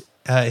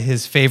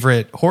his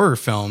favorite horror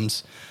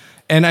films,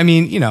 and I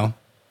mean,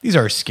 these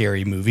are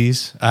scary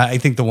movies. I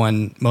think the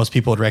one most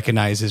people would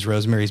recognize is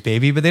Rosemary's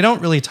Baby, but they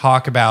don't really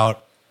talk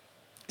about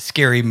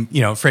scary,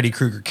 Freddy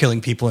Krueger killing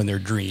people in their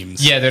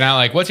dreams. Yeah, they're not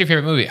like, what's your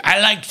favorite movie? I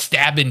like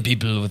stabbing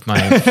people with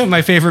my...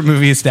 My favorite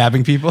movie is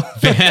stabbing people.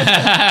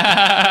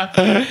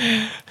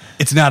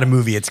 It's not a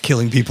movie. It's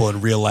killing people in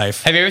real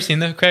life. Have you ever seen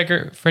the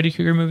Freddy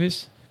Krueger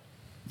movies?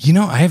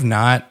 I have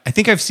not. I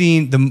think I've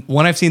seen the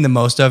one I've seen the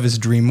most of is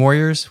Dream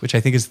Warriors, which I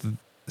think is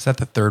that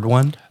the third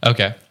one?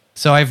 Okay.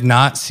 So I've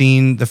not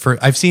seen the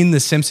first. I've seen the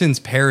Simpsons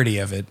parody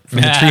of it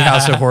from the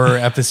Treehouse of Horror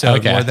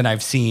episode more than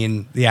I've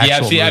seen the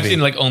actual movie. I've seen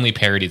like only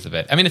parodies of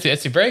it. I mean,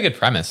 it's a very good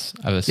premise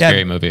of a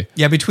scary movie.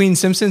 Yeah, between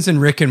Simpsons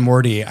and Rick and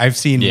Morty, I've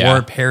seen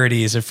more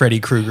parodies of Freddy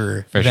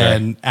Krueger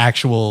than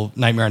actual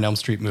Nightmare on Elm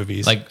Street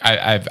movies. Like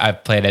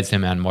I've played as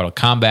him on Mortal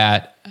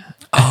Kombat.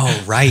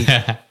 Oh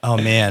right. Oh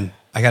man,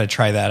 I got to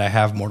try that. I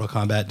have Mortal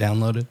Kombat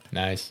downloaded.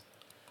 Nice.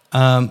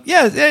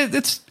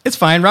 It's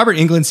fine. Robert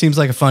Englund seems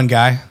like a fun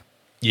guy.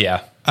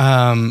 Yeah.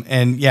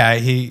 And yeah,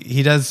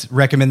 he does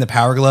recommend the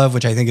Power Glove,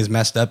 which I think is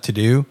messed up to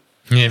do.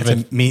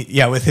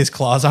 Yeah, with his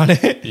claws on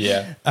it.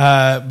 Yeah.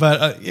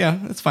 But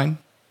it's fine.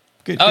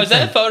 Good. Is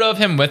that a photo of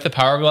him with the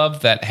Power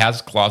Glove that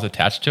has claws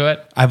attached to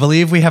it? I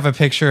believe we have a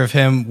picture of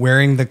him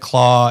wearing the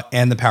claw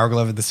and the Power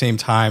Glove at the same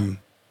time.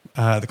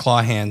 The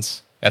claw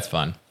hands. That's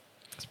fun.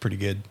 It's pretty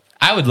good.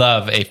 I would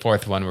love a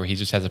fourth one where he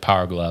just has a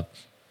Power Glove.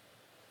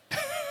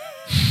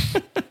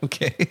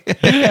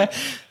 Okay.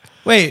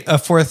 Wait, a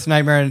fourth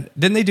Nightmare?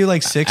 Didn't they do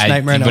like six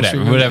Nightmare on Elm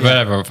Street?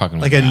 Whatever. Fucking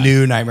like a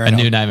new Nightmare. A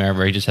new Nightmare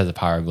where he just has a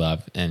Power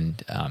Glove,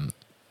 and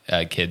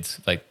kids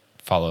like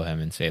follow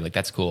him and say like,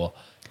 "That's cool."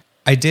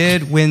 I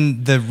did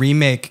when the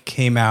remake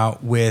came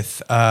out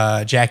with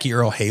Jackie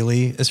Earle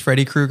Haley as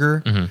Freddy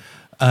Krueger. Mm-hmm.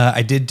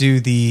 I did do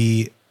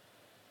the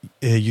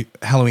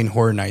Halloween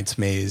Horror Nights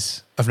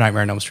maze of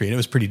Nightmare on Elm Street. It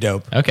was pretty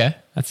dope. Okay,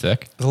 that's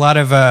sick. There's a lot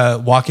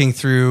of walking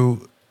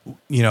through,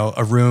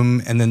 a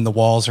room, and then the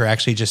walls are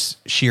actually just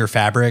sheer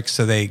fabric.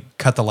 So they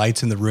cut the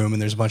lights in the room,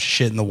 and there's a bunch of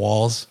shit in the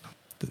walls,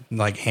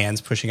 like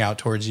hands pushing out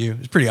towards you.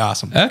 It's pretty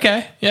awesome.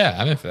 Okay, yeah,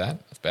 I'm in for that.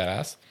 That's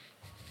badass.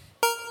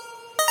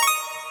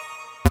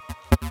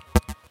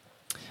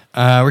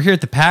 We're here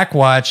at the Pack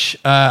Watch.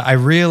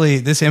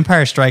 This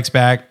Empire Strikes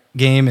Back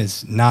game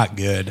is not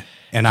good.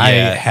 And I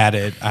had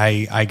it.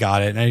 I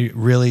got it. And I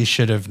really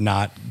should have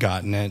not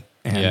gotten it.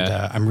 And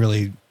I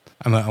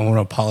want to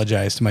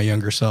apologize to my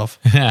younger self.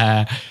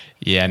 Yeah,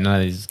 none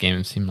of these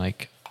games seem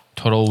like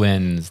total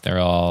wins. They're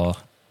all...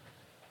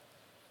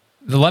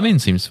 The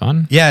Lemmings seems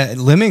fun. Yeah,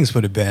 Lemmings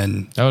would have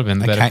been... That would have been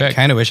the better pick. I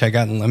kind of wish I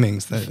gotten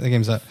Lemmings. That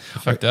game's up.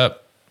 Fucked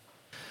up.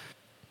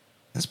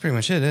 That's pretty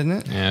much it, isn't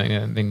it?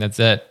 Yeah, I think that's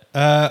it.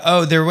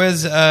 There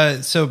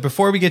was... so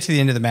before we get to the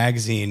end of the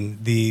magazine,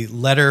 the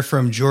letter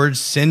from George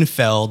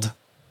Sinfeld,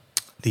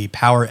 the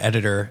Power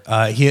editor,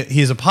 he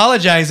is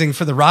apologizing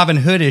for the Robin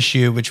Hood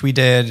issue, which we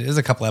did. It was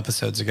a couple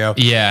episodes ago.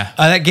 Yeah.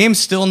 That game's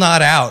still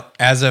not out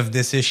as of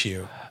this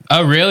issue.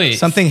 Oh, really?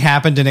 Something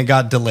happened and it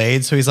got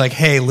delayed. So he's like,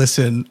 hey,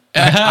 listen,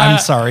 I'm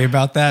sorry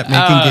about that.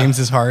 Making games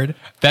is hard.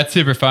 That's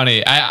super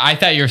funny. I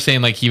thought you were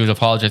saying like he was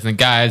apologizing.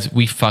 Guys,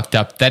 we fucked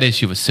up. That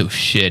issue was so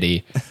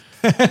shitty.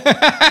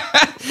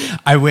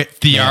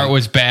 The art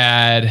was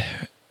bad.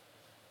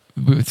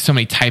 With so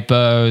many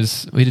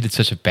typos. We did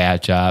such a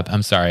bad job.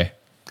 I'm sorry.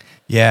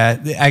 Yeah,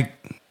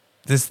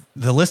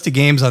 the list of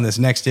games on this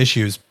next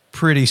issue is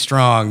pretty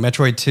strong.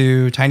 Metroid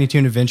 2, Tiny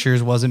Toon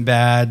Adventures wasn't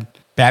bad.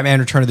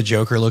 Batman Return of the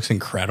Joker looks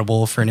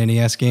incredible for an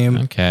NES game.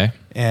 Okay.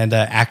 And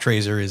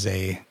ActRaiser is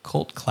a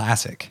cult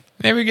classic.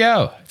 There we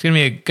go. It's gonna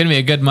be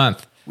a good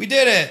month. We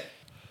did it.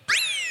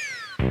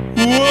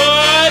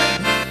 What?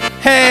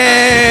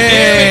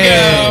 Hey!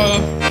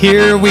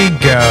 Here we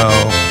go.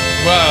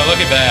 Wow, look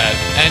at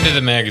that. End of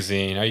the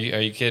magazine. Are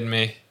you kidding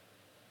me?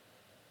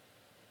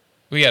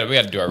 We got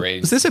to do our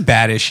ratings. Was this a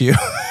bad issue?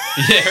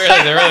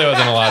 Yeah, there really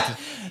wasn't a lot.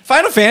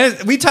 Final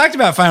Fantasy. We talked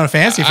about Final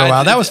Fantasy for a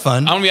while. That was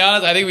fun. I'm gonna be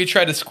honest. I think we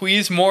tried to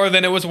squeeze more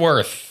than it was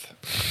worth.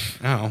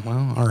 Oh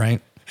well, all right.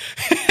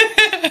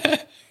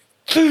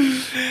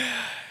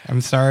 I'm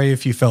sorry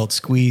if you felt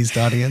squeezed,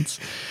 audience.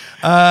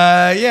 We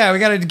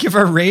got to give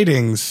our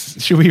ratings.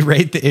 Should we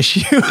rate the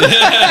issue?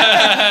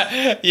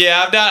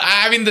 Yeah, I'm not.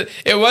 I mean,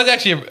 it was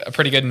actually a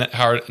pretty good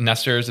Howard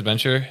Nestor's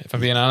adventure, if I'm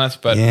being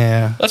honest. But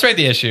yeah, let's rate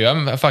the issue.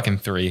 I'm a fucking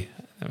 3.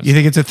 You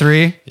think it's a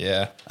 3?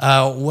 Yeah.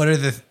 What are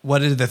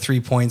the 3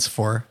 points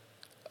for?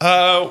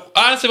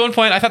 Honestly, at one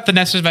point, I thought the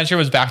Nestor's Adventure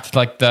was back to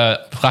like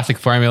the classic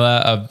formula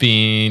of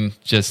being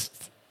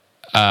just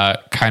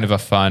kind of a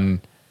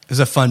fun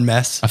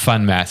mess. A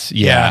fun mess.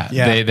 Yeah.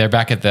 Yeah. They're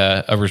back at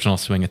the original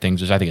swing of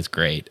things, which I think is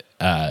great.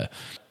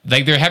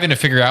 Like they're having to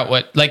figure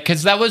out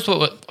because that was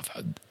what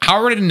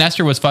Howard and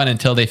Nestor was fun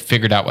until they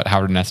figured out what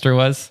Howard and Nestor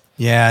was.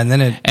 Yeah, and then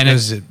it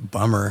was a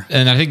bummer.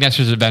 And I think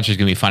Nestor's Adventure is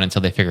going to be fun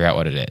until they figure out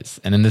what it is.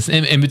 And in this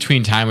in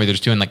between time where they're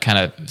just doing like kind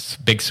of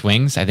big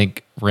swings, I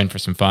think we're in for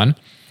some fun.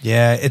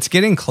 Yeah, it's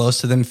getting close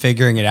to them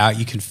figuring it out.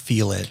 You can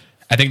feel it.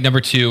 I think number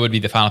 2 would be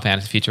the Final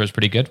Fantasy feature was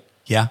pretty good.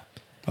 Yeah.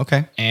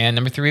 Okay. And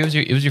number 3 was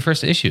your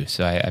first issue,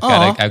 so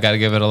I've got to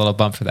give it a little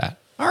bump for that.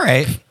 All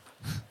right.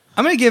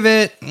 I'm gonna give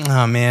it.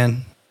 Oh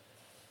man,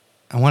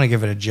 I want to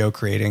give it a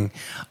joke rating.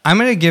 I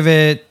will give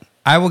it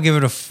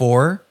a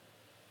 4.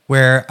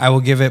 Where I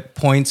will give it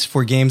points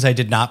for games I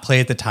did not play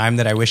at the time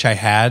that I wish I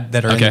had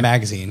that are in the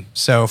magazine.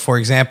 So, for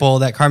example,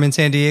 that Carmen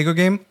Sandiego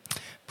game,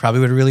 probably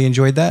would have really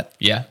enjoyed that.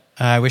 Yeah.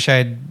 I wish I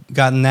had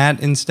gotten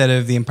that instead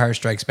of The Empire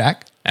Strikes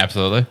Back.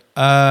 Absolutely.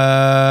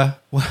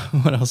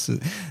 What else?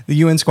 The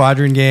UN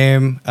Squadron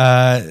game.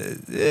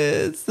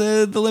 It's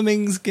the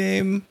Lemmings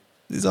game.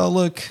 These all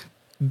look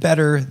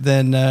better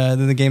than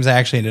the games I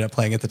actually ended up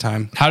playing at the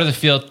time. How does it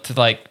feel to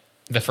like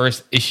the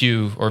first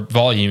issue or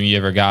volume you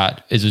ever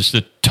got is just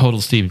a total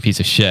Steven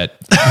piece of shit?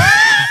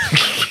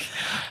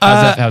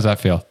 How's that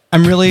feel?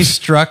 I'm really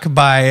struck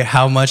by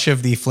how much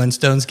of the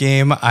Flintstones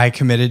game I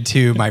committed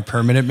to my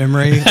permanent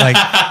memory. Like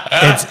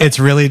it's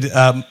really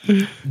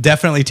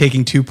definitely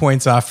taking 2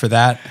 points off for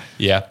that.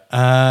 Yeah.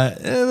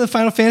 The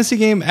Final Fantasy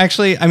game,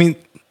 actually, I mean,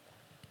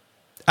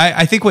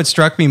 I think what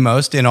struck me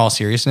most in all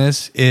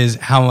seriousness is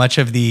how much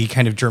of the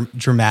kind of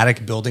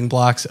dramatic building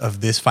blocks of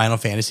this Final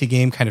Fantasy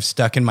game kind of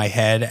stuck in my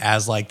head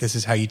as like, this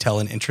is how you tell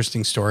an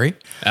interesting story.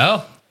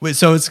 Oh.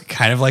 So it's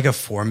kind of like a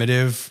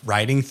formative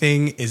writing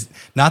thing, is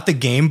not the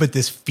game, but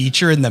this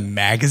feature in the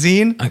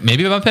magazine.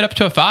 Maybe bump it up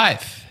to a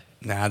 5.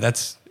 Nah,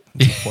 that's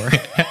 4.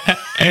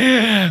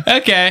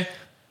 Okay.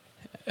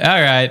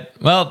 All right.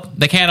 Well,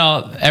 they can't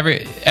all,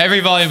 every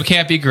volume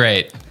can't be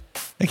great.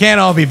 They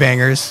can't all be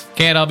bangers.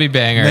 Can't all be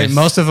bangers.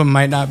 Most of them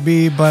might not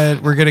be,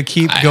 but we're going to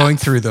keep going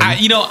through them.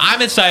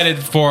 I'm excited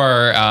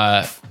for,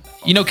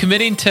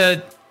 committing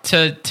to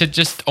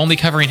just only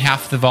covering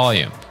half the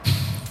volume.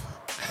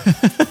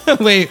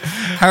 Wait,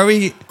 how are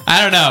we?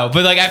 I don't know,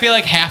 but like I feel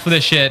like half of the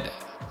shit,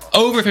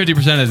 over 50%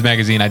 of this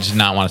magazine, I just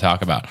not want to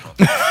talk about.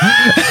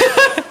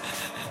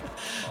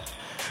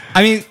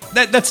 I mean,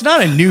 that's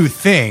not a new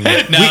thing. No,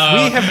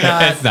 we have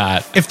not. It's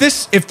not. If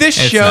this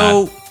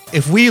show,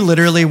 if we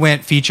literally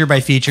went feature by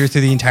feature through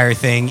the entire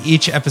thing,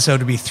 each episode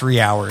would be 3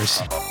 hours.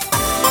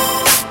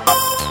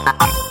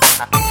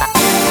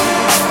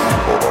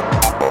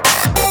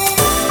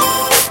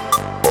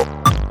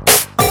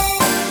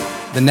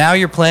 The Now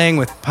You're Playing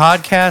with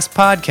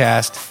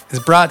podcast is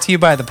brought to you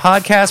by the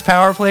Podcast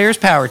Power Players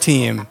Power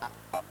Team.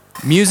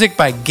 Music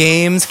by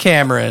Games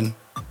Cameron.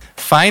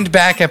 Find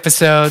back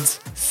episodes,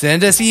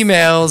 send us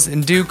emails,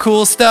 and do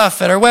cool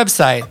stuff at our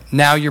website,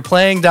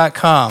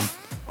 nowyou'replaying.com.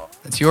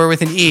 That's your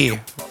with an E,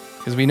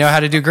 because we know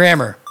how to do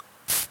grammar.